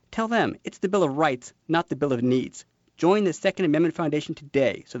something, tell them it's the Bill of Rights, not the Bill of Needs. Join the Second Amendment Foundation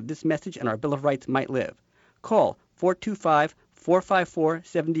today so that this message and our Bill of Rights might live. Call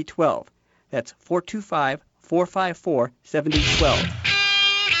 425-454-7012. That's 425-454-7012.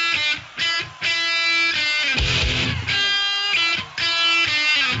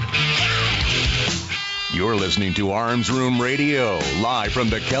 You're listening to Arms Room Radio, live from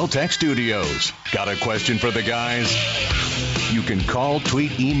the Kel-Tec Studios. Got a question for the guys? You can call,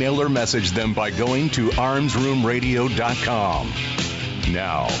 tweet, email, or message them by going to armsroomradio.com.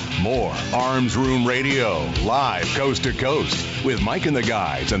 Now, more Arms Room Radio, live coast to coast, with Mike and the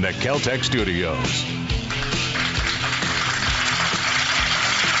guys in the Kel-Tec Studios.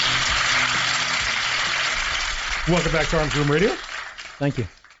 Welcome back to Arms Room Radio. Thank you.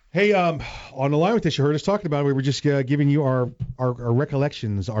 Hey, on the line with this, you heard us talking about it. We were just giving you our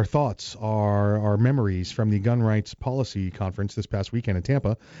recollections, our thoughts, our memories from the Gun Rights Policy Conference this past weekend in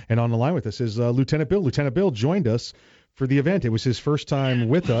Tampa. And on the line with us is Lieutenant Bill. Lieutenant Bill joined us for the event. It was his first time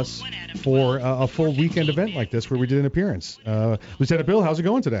with us for a full weekend event like this where we did an appearance. Lieutenant Bill, how's it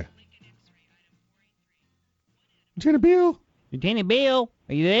going today? Lieutenant Bill? Lieutenant Bill,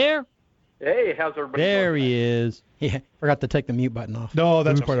 are you there? Hey, how's everybody There doing? he is. Yeah, forgot to take the mute button off. No,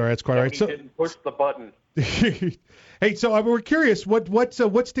 that's quite all right. It's quite all right. He So, didn't push the button. hey, so we're curious.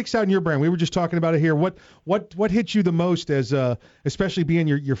 What sticks out in your brain? We were just talking about it here. What hit you the most as especially being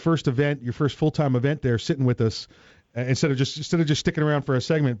your first event, your first full-time event there, sitting with us instead of just sticking around for a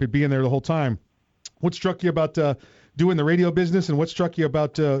segment, but being there the whole time? What struck you about doing the radio business, and what struck you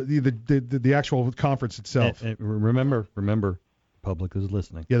about the actual conference itself? Remember, Public is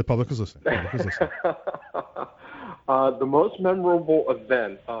listening. Yeah, the public is listening. The most memorable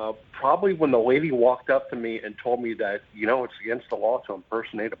event, probably when the lady walked up to me and told me that, it's against the law to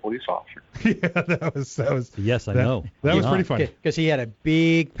impersonate a police officer. Yeah, that was. Yes, I know. That was pretty funny. Because he had a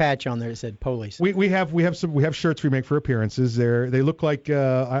big patch on there that said police. We have shirts we make for appearances. They look like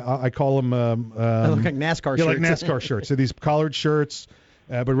I call them. They look like NASCAR yeah, shirts. like NASCAR shirts. So these collared shirts,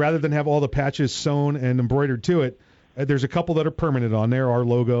 but rather than have all the patches sewn and embroidered to it, there's a couple that are permanent on there. Our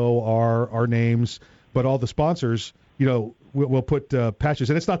logo, our names, but all the sponsors, we'll put patches.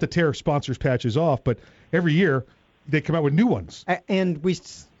 And it's not to tear sponsors' patches off, but every year they come out with new ones. And we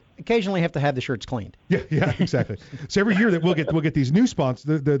occasionally have to have the shirts cleaned. Yeah, exactly. So every year that we'll get these new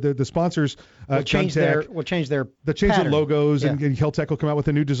sponsors. The sponsors will change their the logos, and Kel-Tec will come out with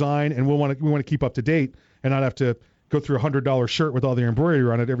a new design, and we want to keep up to date and not have to go through a $100 shirt with all the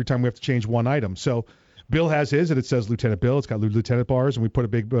embroidery on it every time we have to change one item. So Bill has his, and it says Lieutenant Bill. It's got lieutenant bars, and we put a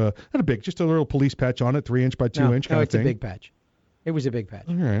big, not a big, just a little police patch on it, 3-inch by 2-inch kind of thing. No, it's a big patch. It was a big patch.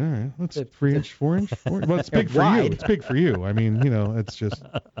 All right. That's 3-inch, 4-inch. Well, it's big for you. It's big for you. I mean, it's just.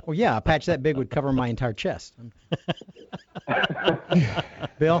 Well, yeah, a patch that big would cover my entire chest.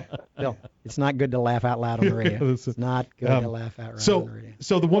 Bill, it's not good to laugh out loud on the radio. It's not good to laugh out loud on the radio.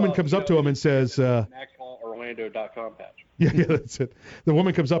 So the woman comes up to him and says. MaxwellOrlando.com patch. Yeah, that's it. The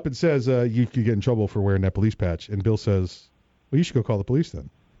woman comes up and says, "You could get in trouble for wearing that police patch." And Bill says, "Well, you should go call the police then."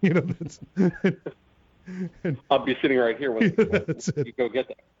 That's. I'll be sitting right here with that's it. You go get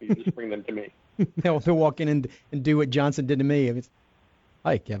them. You just bring them to me. They'll walk in and do what Johnson did to me. It's,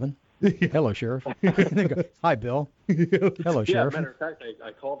 hi, Kevin. Hello, Sheriff. And then go, hi, Bill. Hello, Sheriff. Matter of fact,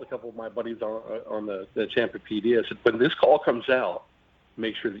 I called a couple of my buddies on the Tampa PD. I said, when this call comes out,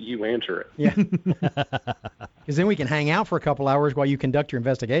 make sure that you answer it. Yeah. Because then we can hang out for a couple hours while you conduct your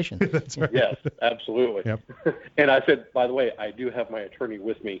investigation. That's right. Yes, absolutely. Yep. And I said, by the way, I do have my attorney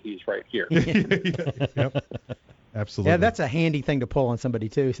with me. He's right here. Yep. Absolutely. Yeah, that's a handy thing to pull on somebody,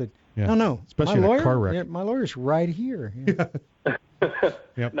 too. He said, no. Especially my in lawyer, a car wreck. Yeah, my lawyer's right here. Yeah.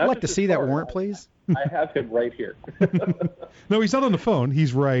 Yep. I'd like to see that warrant, please. I have him right here. No, he's not on the phone.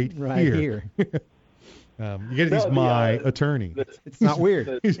 He's right here. You get he's my attorney. It's not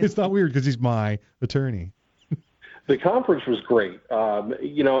weird. It's not weird because he's my attorney. The conference was great.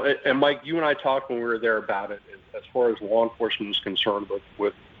 And Mike, you and I talked when we were there about it as far as law enforcement is concerned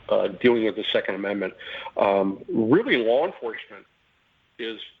with dealing with the Second Amendment. Really, law enforcement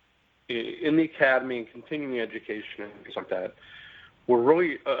is in the academy and continuing education and things like that. We're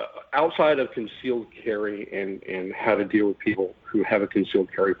really outside of concealed carry and how to deal with people who have a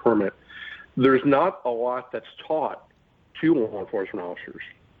concealed carry permit. There's not a lot that's taught to law enforcement officers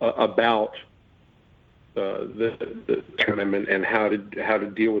about the Second Amendment and how to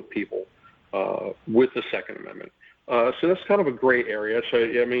deal with people with the Second Amendment. So that's kind of a gray area. So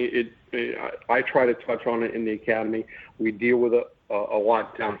I mean, I try to touch on it in the academy. We deal with it a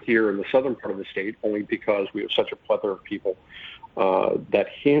lot down here in the southern part of the state, only because we have such a plethora of people that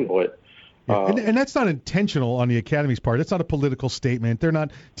handle it. And that's not intentional on the Academy's part. It's not a political statement. They're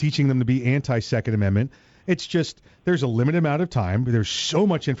not teaching them to be anti-Second Amendment. It's just there's a limited amount of time. There's so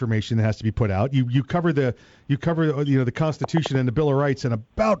much information that has to be put out. You cover the Constitution and the Bill of Rights in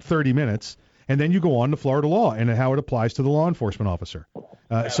about 30 minutes, and then you go on to Florida law and how it applies to the law enforcement officer.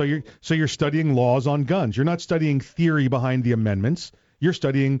 So you're studying laws on guns. You're not studying theory behind the amendments. You're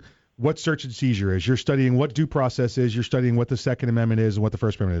studying what search and seizure is. You're studying what due process is. You're studying what the Second Amendment is and what the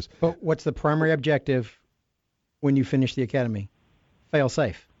First Amendment is. But what's the primary objective when you finish the academy? Fail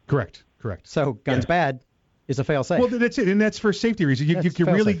safe. Correct. So guns bad is a fail safe. Well, that's it, and that's for safety reasons. You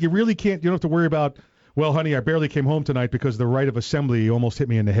really can't. You don't have to worry about. Well, honey, I barely came home tonight because the right of assembly almost hit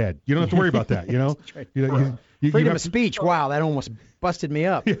me in the head. You don't have to worry about that. That's right. Freedom of speech. Wow, that almost busted me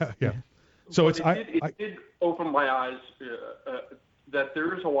up. Yeah. So it did open my eyes. That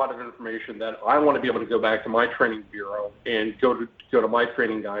there is a lot of information that I want to be able to go back to my training bureau and go to my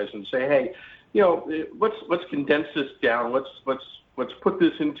training guys and say, hey, let's condense this down. Let's put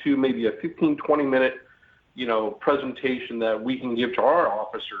this into maybe a 15-20 minute, presentation that we can give to our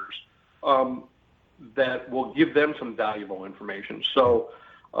officers that will give them some valuable information. So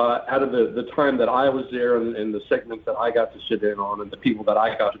out of the time that I was there and the segments that I got to sit in on and the people that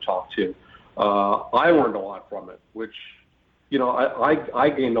I got to talk to, I learned a lot from it, which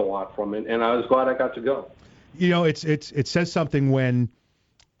I gained a lot from it, and I was glad I got to go. It says something when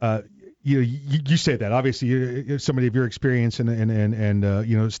you say that. Obviously, you're somebody of your experience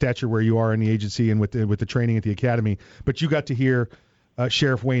and stature where you are in the agency and with the training at the academy. But you got to hear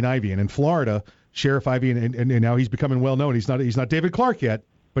Sheriff Wayne Ivey, and in Florida, Sheriff Ivey, and now he's becoming well known. He's not David Clark yet,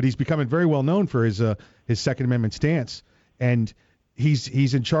 but he's becoming very well known for his Second Amendment stance. And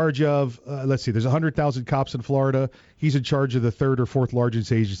He's in charge of, let's see, there's 100,000 cops in Florida. He's in charge of the third or fourth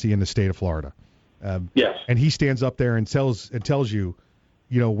largest agency in the state of Florida. Yes. And he stands up there and tells you,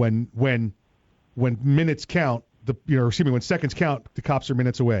 when minutes count, when seconds count, the cops are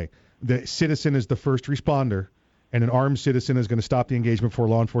minutes away. The citizen is the first responder, and an armed citizen is going to stop the engagement before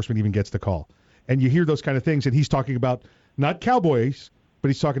law enforcement even gets the call. And you hear those kind of things, and he's talking about not cowboys, but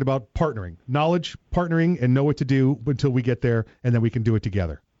he's talking about partnering, knowledge, partnering, and know what to do until we get there, and then we can do it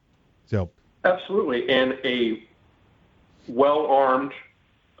together. So absolutely, and a well-armed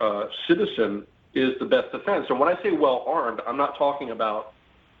citizen is the best defense. And when I say well-armed, I'm not talking about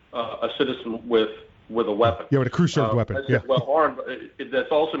a citizen with a weapon. Yeah, with a crew-served weapon. I said well-armed.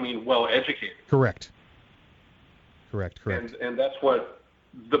 That's also mean well-educated. Correct. And that's what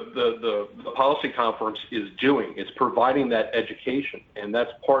the policy conference is doing. It's providing that education, and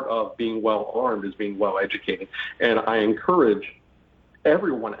that's part of being well-armed is being well-educated. And I encourage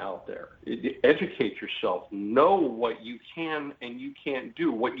everyone out there, educate yourself. Know what you can and you can't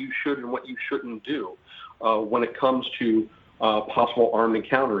do, what you should and what you shouldn't do when it comes to possible armed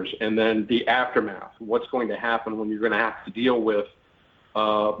encounters, and then the aftermath. What's going to happen when you're going to have to deal with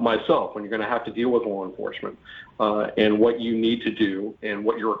myself, when you're going to have to deal with law enforcement, and what you need to do and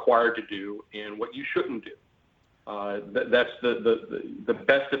what you're required to do and what you shouldn't do. That's the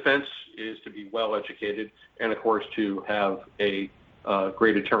best defense is to be well educated and, of course, to have a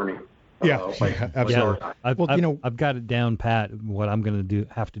great attorney. Absolutely. I've got it down pat what I'm going to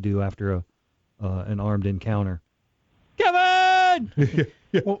have to do after an armed encounter. Kevin!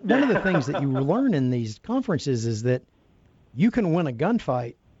 Well, one of the things that you learn in these conferences is that you can win a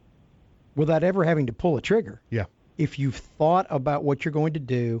gunfight without ever having to pull a trigger. Yeah. If you've thought about what you're going to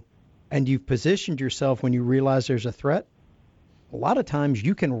do and you've positioned yourself when you realize there's a threat, a lot of times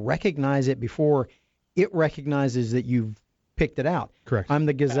you can recognize it before it recognizes that you've picked it out. Correct. I'm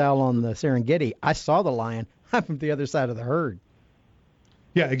the gazelle on the Serengeti. I saw the lion. I'm from the other side of the herd.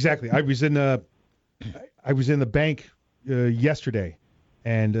 Yeah, exactly. I was in the bank yesterday,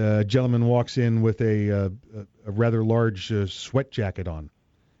 and a gentleman walks in with a rather large sweat jacket on,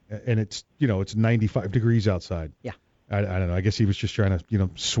 and it's 95 degrees outside. Yeah. I don't know. I guess he was just trying to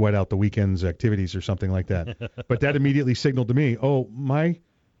sweat out the weekend's activities or something like that. But that immediately signaled to me, oh, my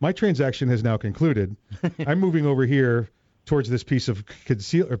transaction has now concluded. I'm moving over here towards this piece of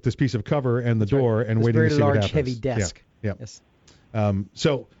cover and the door, and waiting to see what happens. Very large, heavy desk. Yeah. Yes.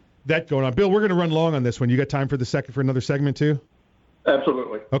 So that going on. Bill, we're going to run long on this one. You got time for another segment too?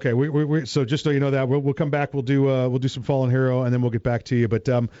 Absolutely. Okay. We so just so you know that we'll come back. We'll do some Fallen Hero, and then we'll get back to you. But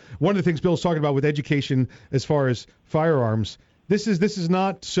one of the things Bill's talking about with education as far as firearms, this is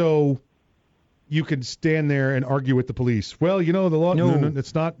not so you can stand there and argue with the police. Well, the law. No,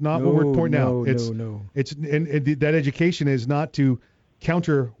 it's not what we're pointing out. It's that education is not to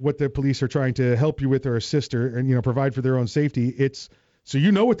counter what the police are trying to help you with or assist or and provide for their own safety. It's so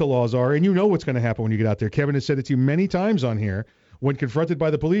you know what the laws are and you know what's going to happen when you get out there. Kevin has said it to you many times on here. When confronted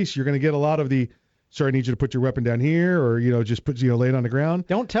by the police, you're going to get a lot of the, sir, I need you to put your weapon down here, or just put lay it on the ground.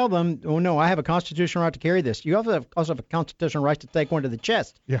 Don't tell them, oh no, I have a constitutional right to carry this. You also have a constitutional right to take one to the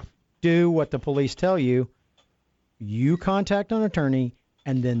chest. Yeah. Do what the police tell you. You contact an attorney,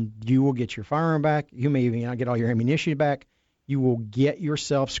 and then you will get your firearm back. You may even get all your ammunition back. You will get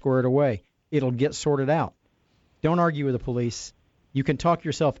yourself squared away. It'll get sorted out. Don't argue with the police. You can talk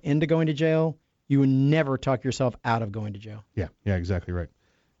yourself into going to jail. You would never talk yourself out of going to jail. Yeah, exactly right.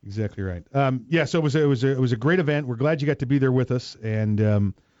 Exactly right. So it was a great event. We're glad you got to be there with us.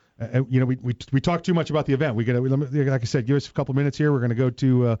 And we talked too much about the event. Like I said, give us a couple minutes here. We're going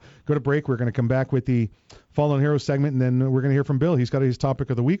to go to break. We're going to come back with the Fallen Hero segment, and then we're going to hear from Bill. He's got his topic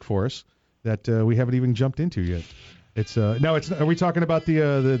of the week for us that we haven't even jumped into yet. Are we talking about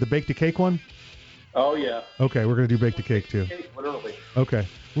the bake the cake one? Oh yeah. Okay, we're going to do bake the cake too. Literally. Okay.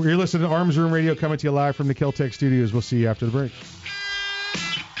 You're listening to Arms Room Radio, coming to you live from the Kel-Tec studios. We'll see you after the break.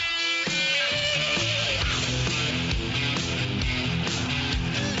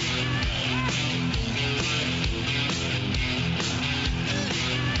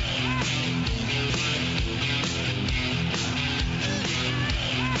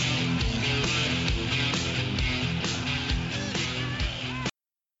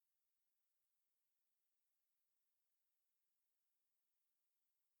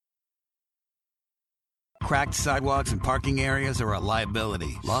 Cracked sidewalks and parking areas are a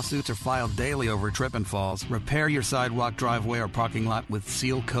liability. Lawsuits are filed daily over trip and falls. Repair your sidewalk, driveway, or parking lot with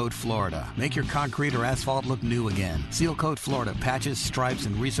Seal Coat Florida. Make your concrete or asphalt look new again. Seal Coat Florida patches, stripes,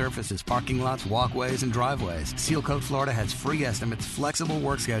 and resurfaces parking lots, walkways, and driveways. Seal Coat Florida has free estimates, flexible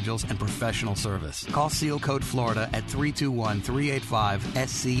work schedules, and professional service. Call Seal Coat Florida at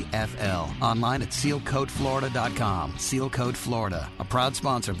 321-385-SCFL. Online at sealcoatflorida.com. Seal Coat Florida, a proud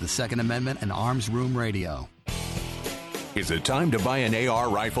sponsor of the Second Amendment and Arms Room Radio. Is it time to buy an AR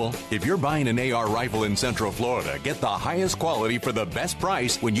rifle? If you're buying an AR rifle in Central Florida, get the highest quality for the best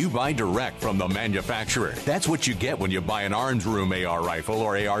price when you buy direct from the manufacturer. That's what you get when you buy an Arms Room AR rifle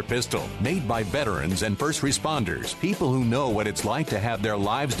or AR pistol, made by veterans and first responders, people who know what it's like to have their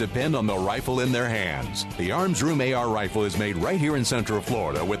lives depend on the rifle in their hands. The Arms Room AR rifle is made right here in Central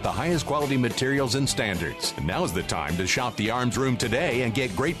Florida with the highest quality materials and standards. And now's the time to shop the Arms Room today and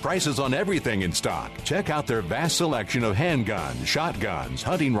get great prices on everything in stock. Check out their vast selection of handguns, shotguns,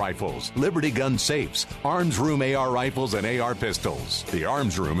 hunting rifles, Liberty gun safes, Arms Room AR rifles, and AR pistols. The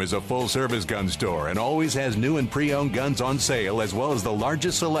Arms Room is a full-service gun store and always has new and pre-owned guns on sale, as well as the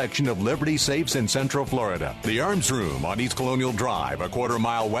largest selection of Liberty safes in Central Florida. The Arms Room on East Colonial Drive, a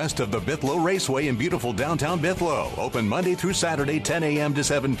quarter-mile west of the Bithlo Raceway in beautiful downtown Bithlo. Open Monday through Saturday, 10 a.m. to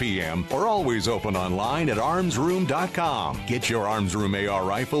 7 p.m., or always open online at armsroom.com. Get your Arms Room AR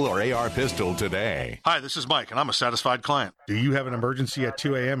rifle or AR pistol today. Hi, this is Mike, and I'm a satisfied client. Do you have an emergency at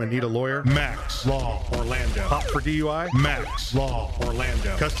 2 a.m. and need a lawyer? Max Law Orlando. Pop for DUI? Max Law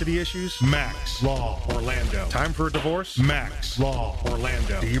Orlando. Custody issues? Max Law Orlando. Time for a divorce? Max Law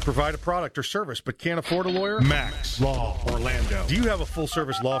Orlando. Do you provide a product or service but can't afford a lawyer? Max Law Orlando. Do you have a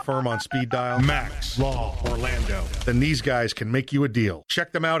full-service law firm on speed dial? Max Law Orlando. Then these guys can make you a deal.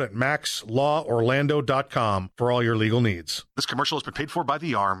 Check them out at maxlaworlando.com for all your legal needs. This commercial has been paid for by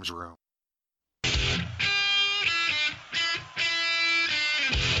the Arms Room.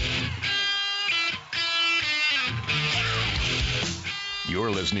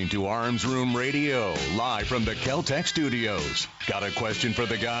 You're listening to Arms Room Radio, live from the Kel-Tec studios. Got a question for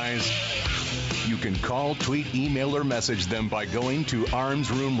the guys? You can call, tweet, email, or message them by going to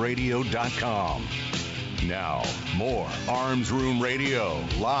armsroomradio.com. Now, more Arms Room Radio,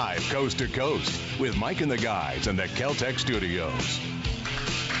 live coast to coast, with Mike and the guys in the Kel-Tec studios.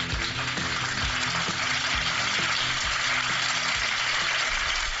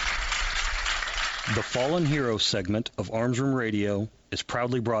 The Fallen Hero segment of Arms Room Radio is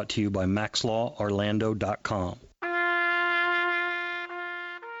proudly brought to you by MaxLawOrlando.com.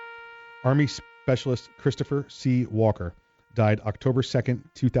 Army Specialist Christopher C. Walker died October 2nd,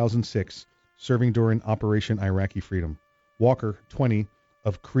 2006, serving during Operation Iraqi Freedom. Walker, 20,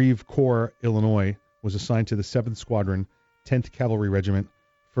 of Creve Coeur, Illinois, was assigned to the 7th Squadron, 10th Cavalry Regiment,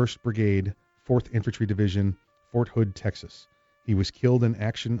 1st Brigade, 4th Infantry Division, Fort Hood, Texas. He was killed in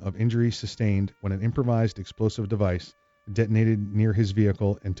action of injuries sustained when an improvised explosive device detonated near his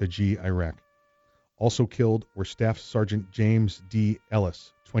vehicle in Taji, Iraq. Also killed were Staff Sergeant James D.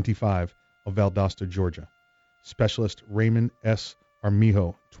 Ellis, 25, of Valdosta, Georgia, Specialist Raymond S.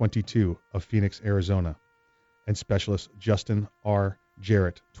 Armijo, 22, of Phoenix, Arizona, and Specialist Justin R.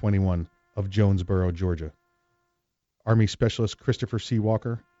 Jarrett, 21, of Jonesboro, Georgia. Army Specialist Christopher C.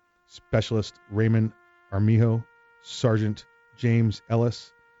 Walker, Specialist Raymond Armijo, Sergeant James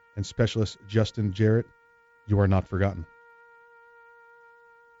Ellis, and Specialist Justin Jarrett, you are not forgotten.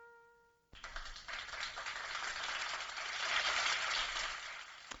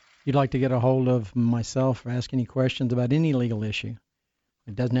 If you'd like to get a hold of myself or ask any questions about any legal issue,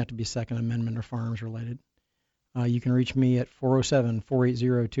 it doesn't have to be Second Amendment or firearms related, you can reach me at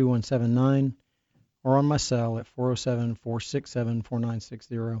 407-480-2179 or on my cell at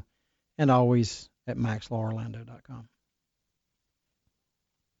 407-467-4960 and always at maxlaworlando.com.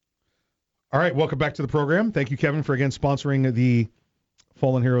 All right, welcome back to the program. Thank you, Kevin, for again sponsoring the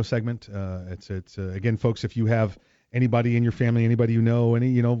Fallen Hero segment. It's again, folks, if you have anybody in your family, anybody you know,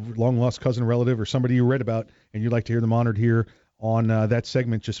 any long lost cousin, relative, or somebody you read about, and you'd like to hear them honored here on that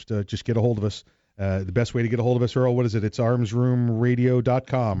segment, just get a hold of us. The best way to get a hold of us, Earl, what is it? It's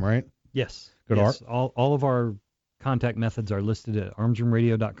armsroomradio.com, right? Yes. Go to yes. All of our contact methods are listed at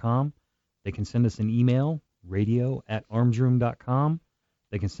armsroomradio.com. They can send us an email, radio@armsroom.com.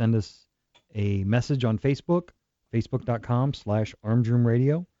 They can send us a message on Facebook,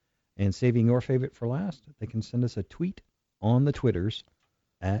 facebook.com/armsroomradio. And saving your favorite for last, they can send us a tweet on the Twitters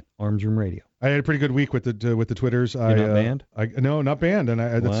at Arms Room Radio. I had a pretty good week with the Twitters. You're not banned? No, not banned, and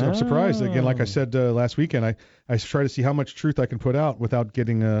I'm surprised. Again, like I said last weekend, I try to see how much truth I can put out without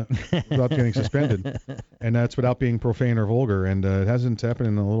getting suspended, and that's without being profane or vulgar. And it hasn't happened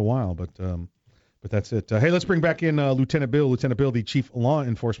in a little while, but But that's it. Hey, let's bring back in Lieutenant Bill. Lieutenant Bill, the Chief Law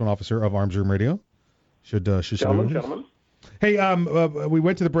Enforcement Officer of Arms Room Radio. Gentlemen. Hey, we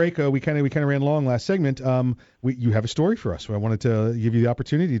went to the break. We kind of ran long last segment. You have a story for us. So I wanted to give you the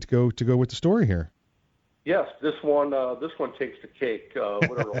opportunity to go with the story here. Yes, this one takes the cake,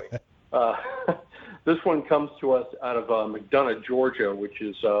 literally. This one comes to us out of McDonough, Georgia, which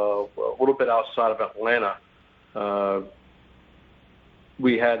is a little bit outside of Atlanta.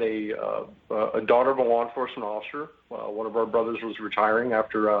 We had a daughter of a law enforcement officer. One of our brothers was retiring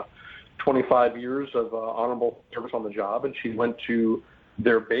after 25 years of honorable service on the job, and she went to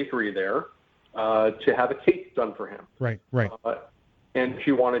their bakery there to have a cake done for him. Right. And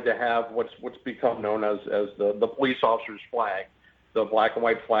she wanted to have what's become known as the police officer's flag, the black and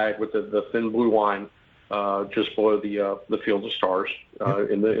white flag with the thin blue line just below the Field of Stars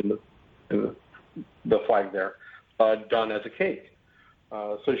in the flag there, done as a cake.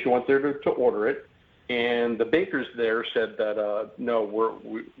 So she went there to order it. And the bakers there said that no,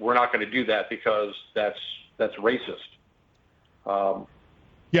 we're not going to do that because that's racist.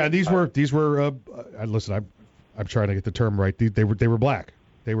 These were. Listen, I'm trying to get the term right. They were black.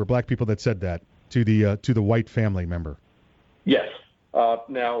 They were black people that said that to the white family member. Yes.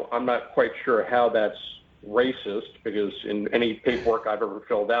 Now I'm not quite sure how that's racist because in any paperwork I've ever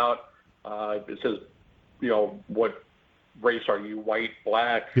filled out, it says, what race are you? White,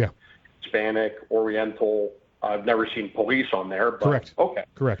 black. Yeah. Hispanic, Oriental. I've never seen police on there, but correct. Okay.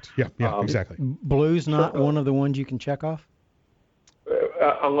 Correct. Yeah, exactly. Blue's not one of the ones you can check off?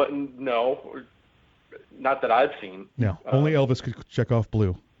 No, not that I've seen. No, only Elvis could check off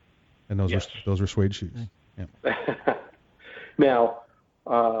blue, and those yes. were suede shoes. Yeah. Now,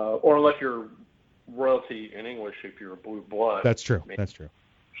 or unless you're royalty in English, if you're a blue blood. That's true. Maybe. That's true.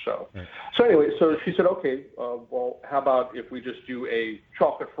 So, right. So anyway, so she said, okay, well, how about if we just do a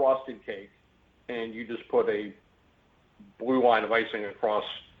chocolate frosted cake, and you just put a blue line of icing across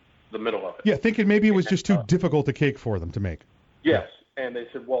the middle of it? Yeah, thinking maybe it was just too difficult a cake for them to make. Yes, and they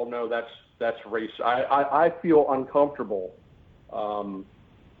said, well, no, that's race. I feel uncomfortable. I'm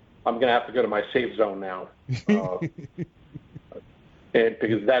going to have to go to my safe zone now, and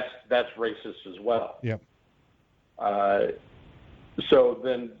because that's racist as well. Yep. So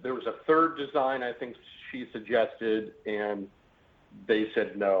then there was a third design I think she suggested, and they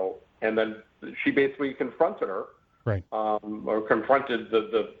said no. And then she basically confronted her, right? Or confronted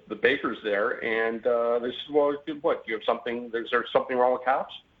the bakers there, and they said, "Well, what? Do you have something? Is there something wrong with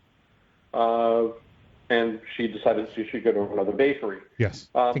cops?" And she decided she should go to another bakery. Yes.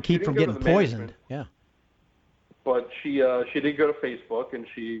 To keep from getting poisoned. Yeah. But she did go to Facebook, and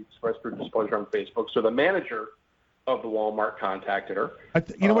she expressed her displeasure on Facebook. So the manager of the Walmart contacted her.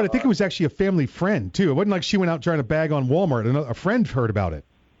 You know what? I think it was actually a family friend too. It wasn't like she went out trying to bag on Walmart. A friend heard about it.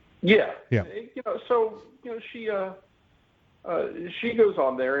 Yeah. Yeah. She goes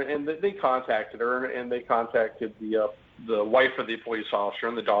on there, and they contacted her, and they contacted the wife of the police officer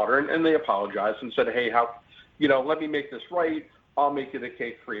and the daughter, and they apologized and said, hey, let me make this right. I'll make you the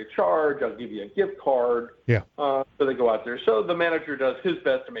cake free of charge. I'll give you a gift card. Yeah. So they go out there. So the manager does his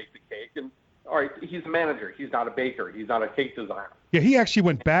best to make the cake, and all right, he's a manager. He's not a baker. He's not a cake designer. Yeah, he actually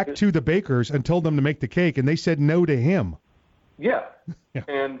went back to the bakers and told them to make the cake, and they said no to him. Yeah.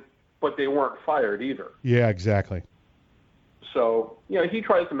 Yeah. But they weren't fired either. Yeah, exactly. So, he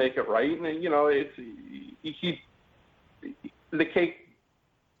tries to make it right, and the cake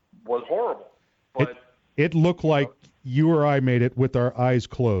was horrible. But it looked like you or I made it with our eyes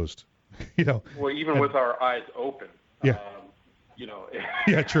closed. Well, even with our eyes open. Yeah.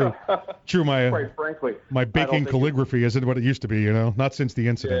 Yeah, true. True. Quite frankly, my baking calligraphy isn't what it used to be. Not since the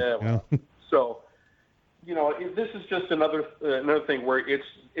incident. Yeah. Well, so, this is just another thing where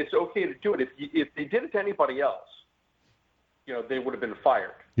it's okay to do it. If they did it to anybody else, they would have been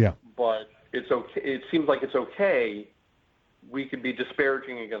fired. Yeah. But it's okay. It seems like it's okay. We could be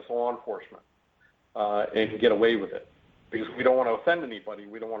disparaging against law enforcement and get away with it because we don't want to offend anybody.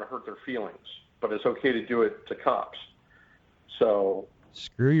 We don't want to hurt their feelings. But it's okay to do it to cops. So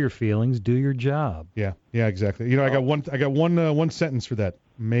screw your feelings, do your job. Yeah, exactly. I got one sentence for that.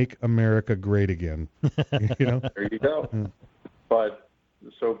 Make America great again. There you go. Yeah. But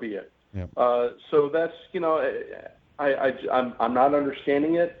so be it. Yeah. So that's I'm not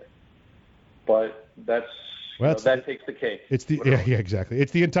understanding it, but that takes the cake. It's the exactly.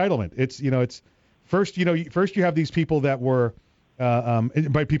 It's the entitlement. It's first you have these people that were.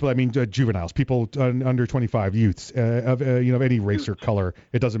 By people, I mean juveniles, people under 25, youths of any race or color.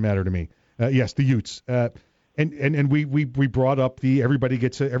 It doesn't matter to me. Yes, the youths. And we brought up the everybody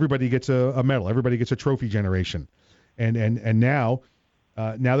gets a medal, everybody gets a trophy generation, and now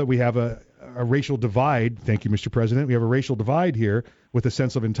that we have a racial divide. Thank you, Mr. President. We have a racial divide here with a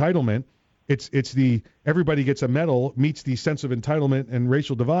sense of entitlement. It's the everybody gets a medal meets the sense of entitlement and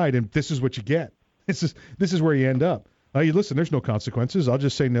racial divide, and this is what you get. This is where you end up. You listen, there's no consequences. I'll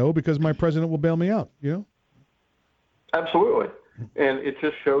just say no because my president will bail me out. Absolutely, and it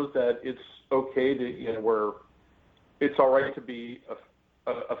just shows that it's okay to where it's all right to be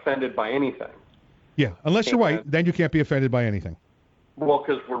offended by anything. Yeah, unless you're white, then you can't be offended by anything. Well,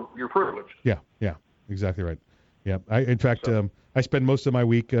 because you're privileged. Yeah, exactly right. Yeah, in fact, I spend most of my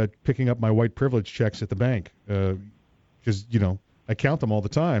week picking up my white privilege checks at the bank because I count them all the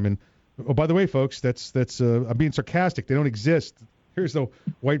time. And oh, by the way, folks, that's I'm being sarcastic. They don't exist. Here's no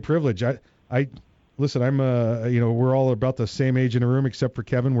white privilege. I listen. I'm we're all about the same age in a room except for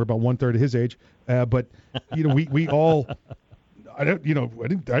Kevin. We're about 1/3 of his age. But we all. I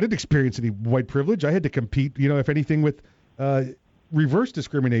didn't experience any white privilege. I had to compete. If anything, with reverse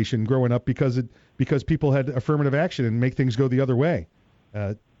discrimination growing up because people had affirmative action and make things go the other way,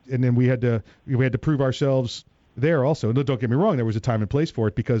 and then we had to prove ourselves there also. No, don't get me wrong, there was a time and place for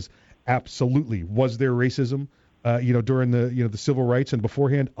it because absolutely was there racism, during the civil rights and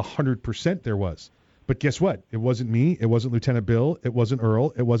beforehand, 100% there was. But guess what? It wasn't me. It wasn't Lieutenant Bill. It wasn't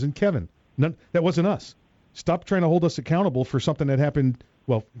Earl. It wasn't Kevin. That wasn't us. Stop trying to hold us accountable for something that happened.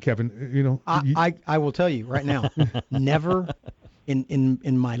 Well, Kevin, I will tell you right now, never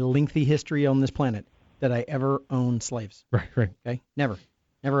in my lengthy history on this planet did I ever own slaves. Right. Okay, never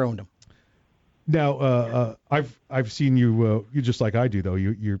owned them. Now, I've seen you just like I do though.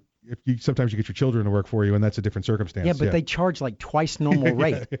 Sometimes you get your children to work for you, and that's a different circumstance. Yeah, but they charge like twice normal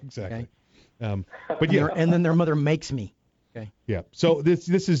rate. Exactly. Okay? But yeah, and then their mother makes me. Okay. Yeah. So this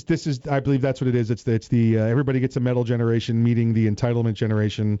is I believe that's what it is. It's the everybody gets a medal generation meeting the entitlement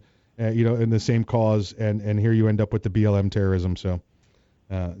generation, in the same cause, and here you end up with the BLM terrorism. So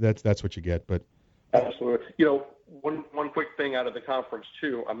that's what you get. But absolutely. One quick thing out of the conference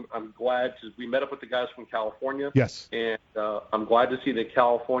too. I'm glad because we met up with the guys from California. Yes. And I'm glad to see that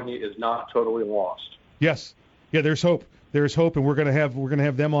California is not totally lost. Yes. Yeah. There's hope. There's hope, and we're gonna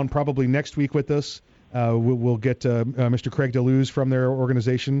have them on probably next week with us. We'll get Mr. Craig DeLuz from their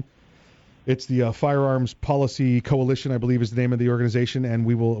organization. It's the Firearms Policy Coalition, I believe, is the name of the organization, and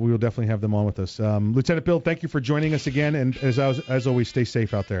we will definitely have them on with us. Lieutenant Bill, thank you for joining us again, and as always, stay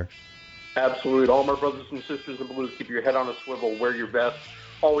safe out there. Absolutely. All my brothers and sisters in blue, keep your head on a swivel, wear your vest,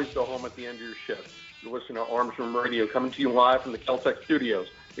 always go home at the end of your shift. You're listening to Arms Room Radio, coming to you live from the Kel-Tec studios.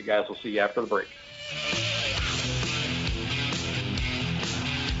 The guys will see you after the break.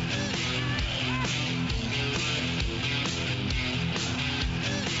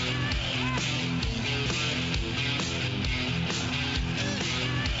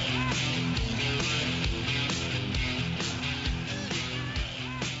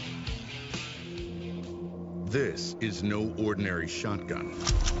 This is no ordinary shotgun.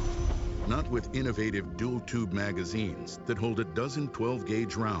 Not with innovative dual-tube magazines that hold a dozen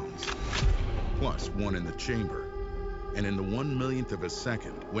 12-gauge rounds, plus one in the chamber. And in the 1/1,000,000th of a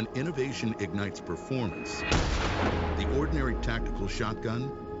second, when innovation ignites performance, the ordinary tactical shotgun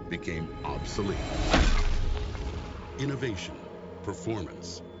became obsolete. Innovation,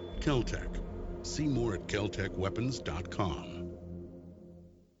 performance, Kel-Tec. See more at keltecweapons.com.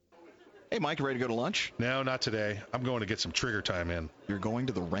 Hey, Mike, you ready to go to lunch? No, not today. I'm going to get some trigger time in. You're going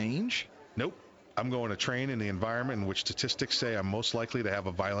to the range? Nope. I'm going to train in the environment in which statistics say I'm most likely to have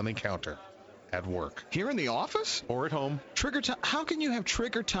a violent encounter. At work. Here in the office? Or at home. Trigger time? How can you have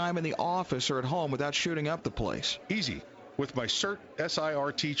trigger time in the office or at home without shooting up the place? Easy. With my SIRT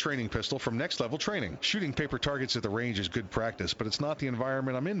SIRT training pistol from Next Level Training. Shooting paper targets at the range is good practice, but it's not the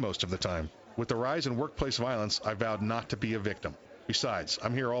environment I'm in most of the time. With the rise in workplace violence, I vowed not to be a victim. Besides,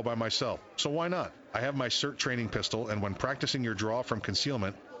 I'm here all by myself, so why not? I have my SIRT training pistol, and when practicing your draw from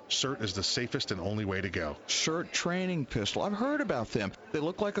concealment, SIRT is the safest and only way to go. SIRT training pistol. I've heard about them. They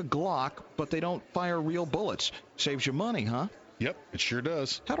look like a Glock, but they don't fire real bullets. Saves you money, huh? Yep, it sure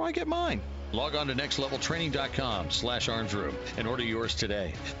does. How do I get mine? Log on to nextleveltraining.com/armsroom and order yours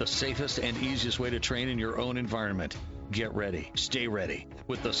today. The safest and easiest way to train in your own environment. Get ready. Stay ready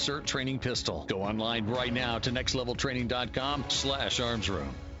with the SIRT training pistol. Go online right now to nextleveltraining.com/armsroom.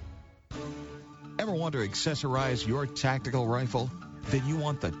 Ever want to accessorize your tactical rifle? Then you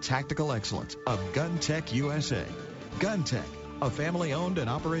want the tactical excellence of GunTech USA. GunTech, a family-owned and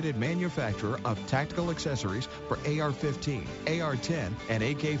operated manufacturer of tactical accessories for AR-15, AR-10, and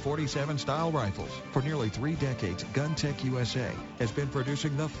AK-47 style rifles. For nearly 3 decades, GunTech USA has been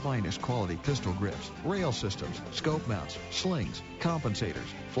producing the finest quality pistol grips, rail systems, scope mounts, slings, compensators,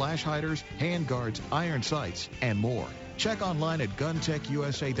 flash hiders, hand guards, iron sights, and more. Check online at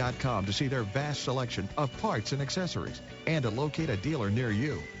GunTechUSA.com to see their vast selection of parts and accessories and to locate a dealer near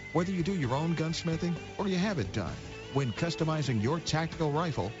you. Whether you do your own gunsmithing or you have it done, when customizing your tactical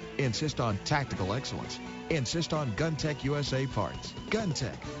rifle, insist on tactical excellence. Insist on GunTech USA parts.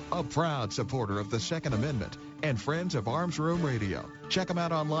 GunTech, a proud supporter of the Second Amendment and friends of Arms Room Radio. Check them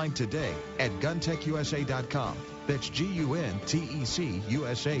out online today at GunTechUSA.com. That's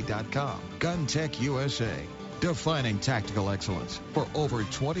GUNTECUSA.com. GunTech USA. Defining tactical excellence for over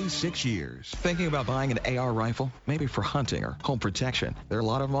 26 years. Thinking about buying an AR rifle? Maybe for hunting or home protection. There are a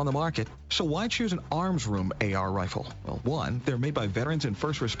lot of them on the market. So why choose an Arms Room AR rifle? Well, one, they're made by veterans and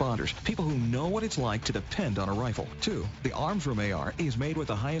first responders, people who know what it's like to depend on a rifle. Two, the Arms Room AR is made with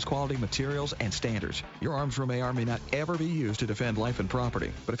the highest quality materials and standards. Your Arms Room AR may not ever be used to defend life and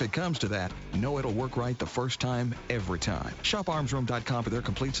property, but if it comes to that, know it'll work right the first time, every time. Shop ArmsRoom.com for their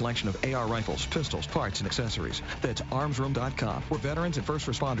complete selection of AR rifles, pistols, parts, and accessories. That's ArmsRoom.com, where veterans and first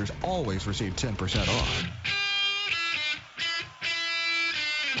responders always receive 10% off.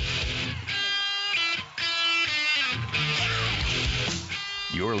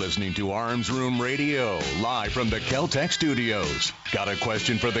 You're listening to Arms Room Radio, live from the Kel-Tec studios. Got a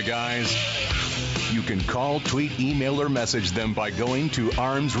question for the guys? You can call, tweet, email, or message them by going to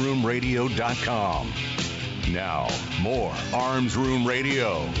armsroomradio.com. Now, more Arms Room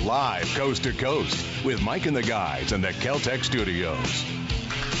Radio, live coast to coast, with Mike and the guys in the Kel-Tec studios.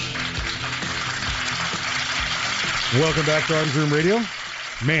 Welcome back to Arms Room Radio.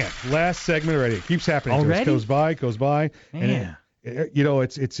 Man, last segment already. It keeps happening. Already? It goes by. Man. And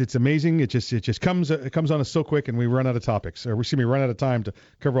it's amazing. It just comes on us so quick, and we run out of topics. Or we run out of time to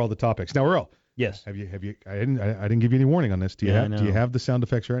cover all the topics. Now, Earl. Yes. Have you? I didn't give you any warning on this. Do you have the sound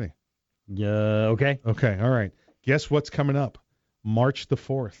effects ready? Yeah. Okay. Okay. All right. Guess what's coming up? March the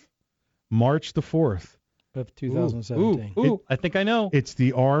 4th. March the 4th. Of 2017. Ooh, I think I know. It's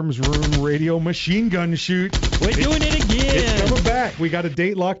the Arms Room Radio machine gun shoot. We're doing it again. It's coming back. We got a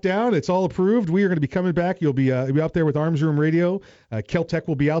date locked down. It's all approved. We are going to be coming back. You'll be out there with Arms Room Radio. Kel-Tec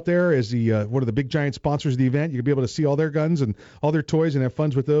will be out there as one of the big giant sponsors of the event. You'll be able to see all their guns and all their toys and have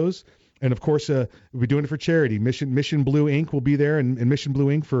fun with those. And, of course, we'll be doing it for charity. Mission Blue Inc. will be there, and Mission Blue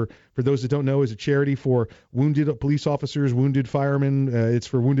Inc., for those that don't know, is a charity for wounded police officers, wounded firemen. It's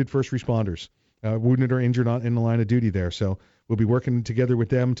for wounded first responders, wounded or injured in the line of duty there. So we'll be working together with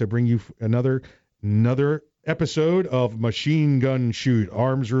them to bring you another episode of Machine Gun Shoot,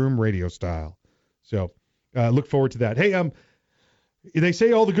 Arms Room Radio style. So look forward to that. Hey, they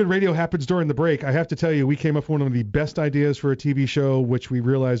say all the good radio happens during the break. I have to tell you, we came up with one of the best ideas for a TV show, which we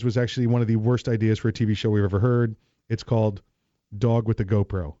realized was actually one of the worst ideas for a TV show we've ever heard. It's called Dog with the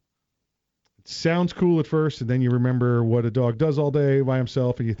GoPro. It sounds cool at first, and then you remember what a dog does all day by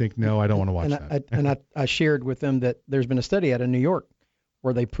himself, and you think, no, I don't want to watch that. And I shared with them that there's been a study out of New York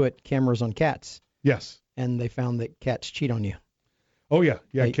where they put cameras on cats. Yes. And they found that cats cheat on you. Oh, yeah.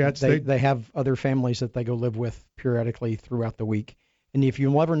 Yeah, cats. They have other families that they go live with periodically throughout the week. And if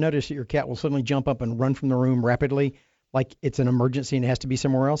you'll ever notice that your cat will suddenly jump up and run from the room rapidly, like it's an emergency and it has to be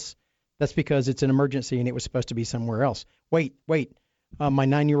somewhere else, that's because it's an emergency and it was supposed to be somewhere else. Wait. My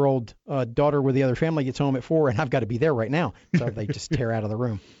 9-year-old daughter with the other family gets home at 4, and I've got to be there right now. So they just tear out of the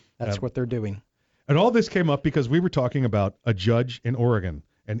room. That's what they're doing. And all this came up because we were talking about a judge in Oregon.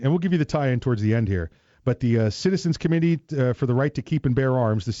 And we'll give you the tie-in towards the end here. But the Citizens Committee for the Right to Keep and Bear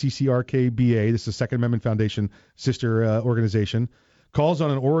Arms, the CCRKBA, this is the Second Amendment Foundation sister organization, calls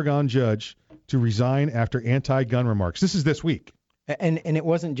on an Oregon judge to resign after anti-gun remarks. This is this week. And it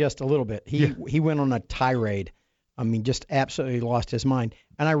wasn't just a little bit. He went on a tirade. I mean, just absolutely lost his mind.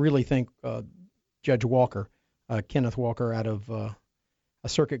 And I really think Judge Walker, Kenneth Walker, out of a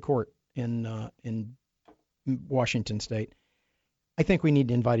circuit court in Washington State, I think we need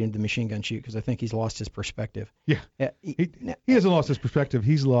to invite him to the machine gun shoot because I think he's lost his perspective. Yeah. He hasn't lost his perspective.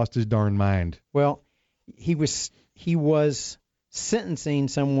 He's lost his darn mind. Well, he was sentencing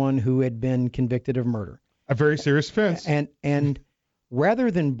someone who had been convicted of murder. A very serious offense. And rather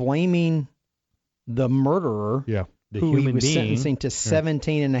than blaming the murderer, who he was sentencing to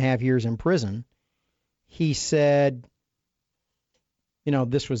 17 and a half years in prison, he said,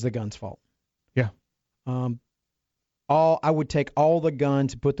 this was the gun's fault. Yeah. I would take all the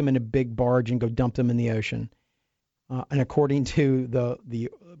guns, put them in a big barge, and go dump them in the ocean. And according to the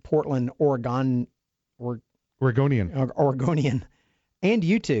Portland Oregonian and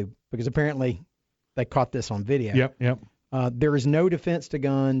YouTube, because apparently they caught this on video. Yep. There is no defense to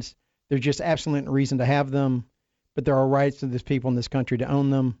guns. There's just absolute reason to have them, but there are rights to these people in this country to own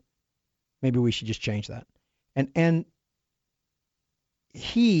them. Maybe we should just change that. And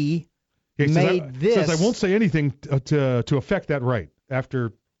he made this. Says I won't say anything to affect that right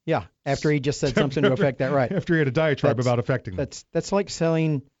after. Yeah, after he just said something to affect that right. After he had a diatribe about affecting them. That's like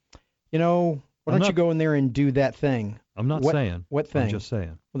saying, why don't you go in there and do that thing? I'm not saying. What thing? I'm just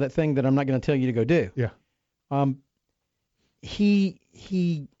saying. Well, that thing that I'm not going to tell you to go do. Yeah. And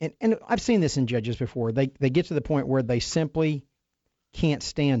I've seen this in judges before. They get to the point where they simply can't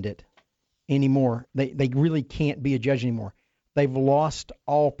stand it anymore. They really can't be a judge anymore. They've lost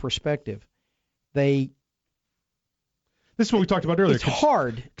all perspective. This is what we talked about earlier. It's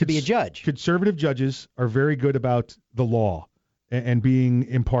hard to be a judge. Conservative judges are very good about the law and being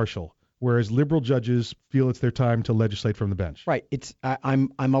impartial, whereas liberal judges feel it's their time to legislate from the bench. Right.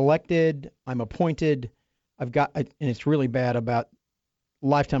 I'm elected. I'm appointed. And it's really bad about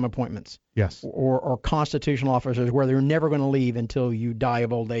lifetime appointments. Yes. Or constitutional officers where they're never going to leave until you die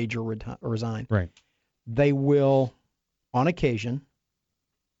of old age or resign. Right. They will, on occasion,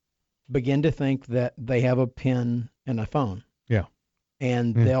 begin to think that they have a pen and a phone. Yeah.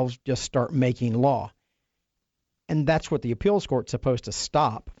 And they'll just start making law. And that's what the appeals court's supposed to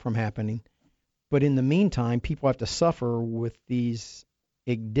stop from happening. But in the meantime, people have to suffer with these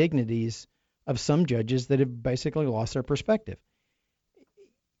indignities of some judges that have basically lost their perspective.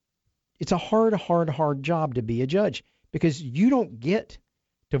 It's a hard job to be a judge because you don't get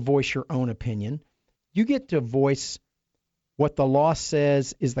to voice your own opinion. You get to voice what the law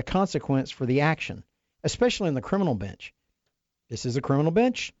says is the consequence for the action, especially in the criminal bench. This is a criminal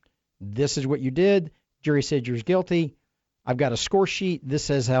bench. This is what you did. Jury said you're guilty. I've got a score sheet. This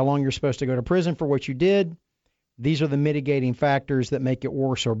says how long you're supposed to go to prison for what you did. These are the mitigating factors that make it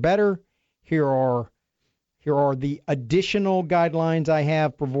worse or better. Here are the additional guidelines I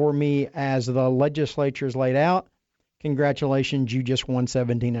have before me as the legislature's laid out. Congratulations, you just won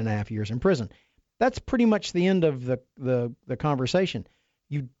 17 and a half years in prison. That's pretty much the end of the conversation.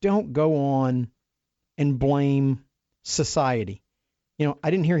 You don't go on and blame society.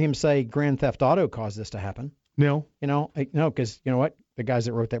 I didn't hear him say Grand Theft Auto caused this to happen. No. No, because you know what? The guys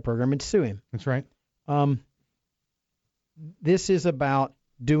that wrote that program would sue him. That's right. This is about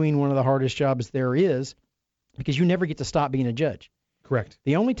doing one of the hardest jobs there is because you never get to stop being a judge. Correct.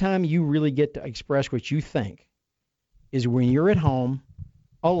 The only time you really get to express what you think is when you're at home,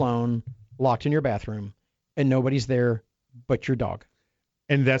 alone, locked in your bathroom, and nobody's there but your dog.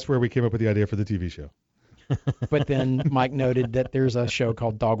 And that's where we came up with the idea for the TV show. But then Mike noted that there's a show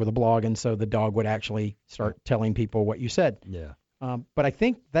called Dog with a Blog, and so the dog would actually start telling people what you said. Yeah. But I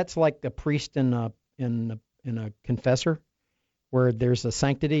think that's like the priest in a confessor, where there's a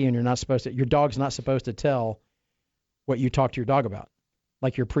sanctity, and your dog's not supposed to tell what you talk to your dog about.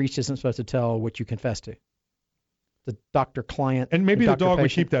 Like your priest isn't supposed to tell what you confess to. The doctor-client. And maybe the dog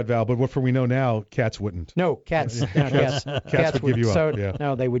would keep that, Val, but what we know now, cats wouldn't. No, cats. Cats would give you up. So, yeah.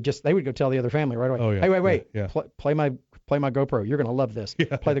 No, they would go tell the other family right away. Oh, yeah. Hey, wait. Yeah. Play my GoPro. You're gonna love this.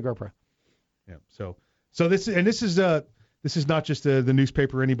 Yeah. Play the GoPro. Yeah. So this is not just the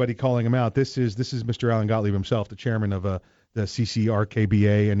newspaper, anybody calling him out. This is Mr. Alan Gottlieb himself, the chairman of the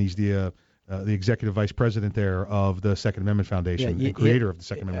CCRKBA, and he's the executive vice president there of the Second Amendment Foundation and creator of the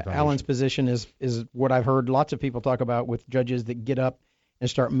Second Amendment Foundation. Alan's position is what I've heard lots of people talk about with judges that get up and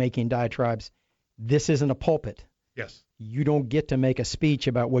start making diatribes. This isn't a pulpit. Yes. You don't get to make a speech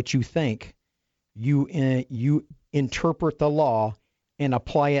about what you think. You interpret the law and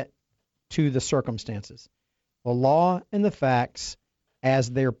apply it to the circumstances. The law and the facts as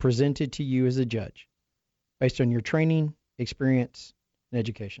they're presented to you as a judge, based on your training, experience, and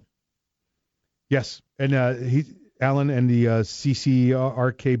education. Yes, and Alan and the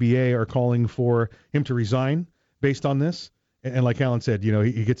CCRKBA are calling for him to resign based on this. And like Alan said,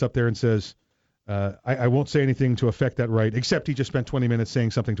 he gets up there and says, I won't say anything to affect that right, except he just spent 20 minutes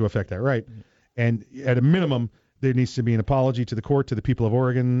saying something to affect that right. Mm-hmm. And at a minimum, there needs to be an apology to the court, to the people of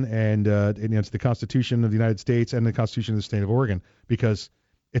Oregon, and to the Constitution of the United States and the Constitution of the state of Oregon, because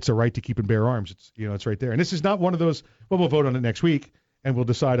it's a right to keep and bear arms. It's right there. And this is not one of those, we'll vote on it next week, and we'll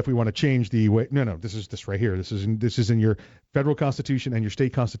decide if we want to change the way. No, this is this right here. This is in your federal constitution and your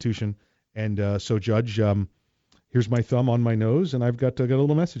state constitution. And so, Judge, here's my thumb on my nose, and I've got a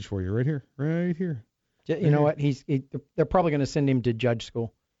little message for you right here. You know what? They're probably going to send him to judge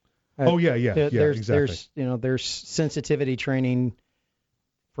school. Exactly. There's sensitivity training,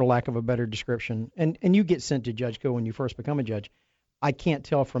 for lack of a better description, and you get sent to judge school when you first become a judge. I can't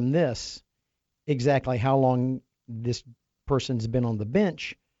tell from this exactly how long this person's been on the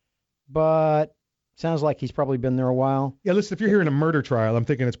bench, but sounds like he's probably been there a while. Yeah, listen, if you're hearing a murder trial, I'm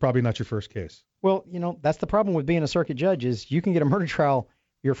thinking it's probably not your first case. Well, that's the problem with being a circuit judge is you can get a murder trial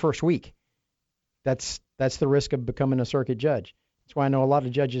your first week. That's the risk of becoming a circuit judge. That's why I know a lot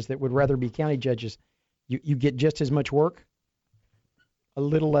of judges that would rather be county judges. You get just as much work, a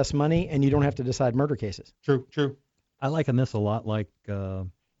little less money, and you don't have to decide murder cases. True. I liken this a lot like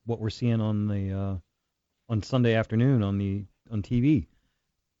what we're seeing on the on Sunday afternoon on TV.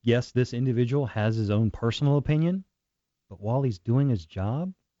 Yes, this individual has his own personal opinion, but while he's doing his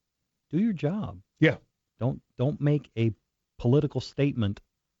job, do your job. Yeah. Don't make a political statement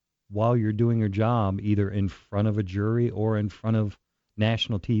while you're doing your job, either in front of a jury or in front of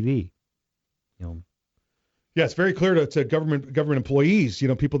national TV. Yeah, it's very clear to government employees,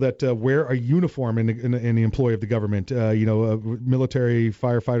 people that wear a uniform in the employ of the government, military,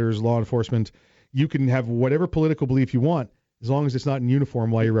 firefighters, law enforcement. You can have whatever political belief you want as long as it's not in uniform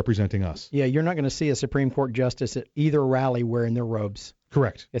while you're representing us. Yeah, you're not going to see a Supreme Court justice at either rally wearing their robes.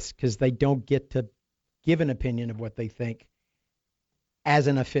 Correct. It's because they don't get to give an opinion of what they think as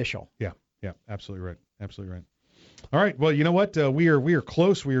an official. Yeah, absolutely right. All right, well, you know what? We are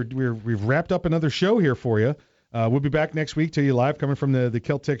close. We've wrapped up another show here for you. We'll be back next week to you live coming from the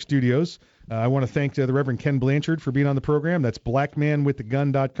Kel-Tec studios. I want to thank the Reverend Ken Blanchard for being on the program. That's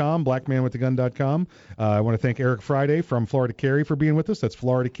blackmanwiththegun.com, blackmanwiththegun.com. I want to thank Eric Friday from Florida Carry for being with us. That's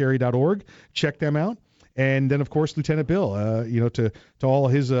floridacarry.org. Check them out. And then, of course, Lieutenant Bill, to all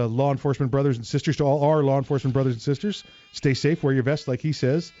his law enforcement brothers and sisters, to all our law enforcement brothers and sisters, stay safe, wear your vest like he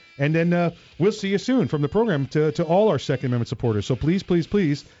says. And then we'll see you soon from the program to all our Second Amendment supporters. So please, please,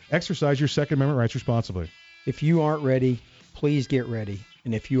 please exercise your Second Amendment rights responsibly. If you aren't ready, please get ready.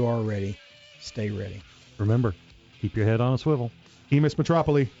 And if you are ready, stay ready. Remember, keep your head on a swivel. Emus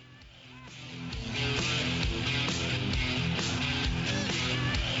Metropoli.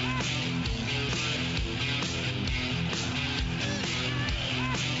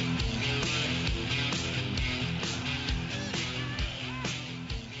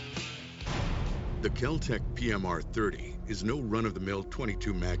 The Kel-Tec PMR 30 is no run-of-the-mill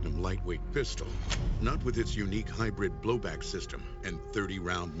 .22 Magnum lightweight pistol, not with its unique hybrid blowback system and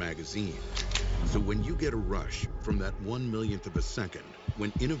 30-round magazine. So when you get a rush from that 1/1,000,000th of a second,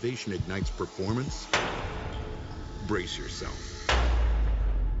 when innovation ignites performance, brace yourself.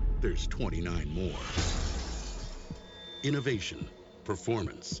 There's 29 more. Innovation,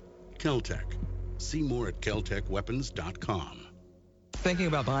 performance, Kel-Tec. See more at keltecweapons.com. Thinking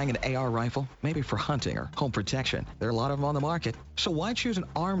about buying an AR rifle? Maybe for hunting or home protection. There are a lot of them on the market. So why choose an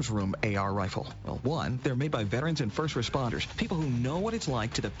Arms Room AR rifle? Well, one, they're made by veterans and first responders, people who know what it's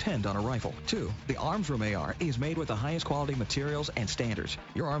like to depend on a rifle. Two, the Arms Room AR is made with the highest quality materials and standards.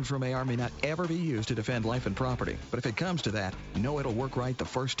 Your Arms Room AR may not ever be used to defend life and property, but if it comes to that, know it'll work right the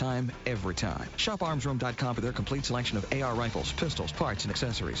first time, every time. Shop armsroom.com for their complete selection of AR rifles, pistols, parts, and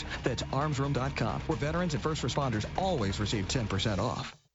accessories. That's armsroom.com, where veterans and first responders always receive 10% off.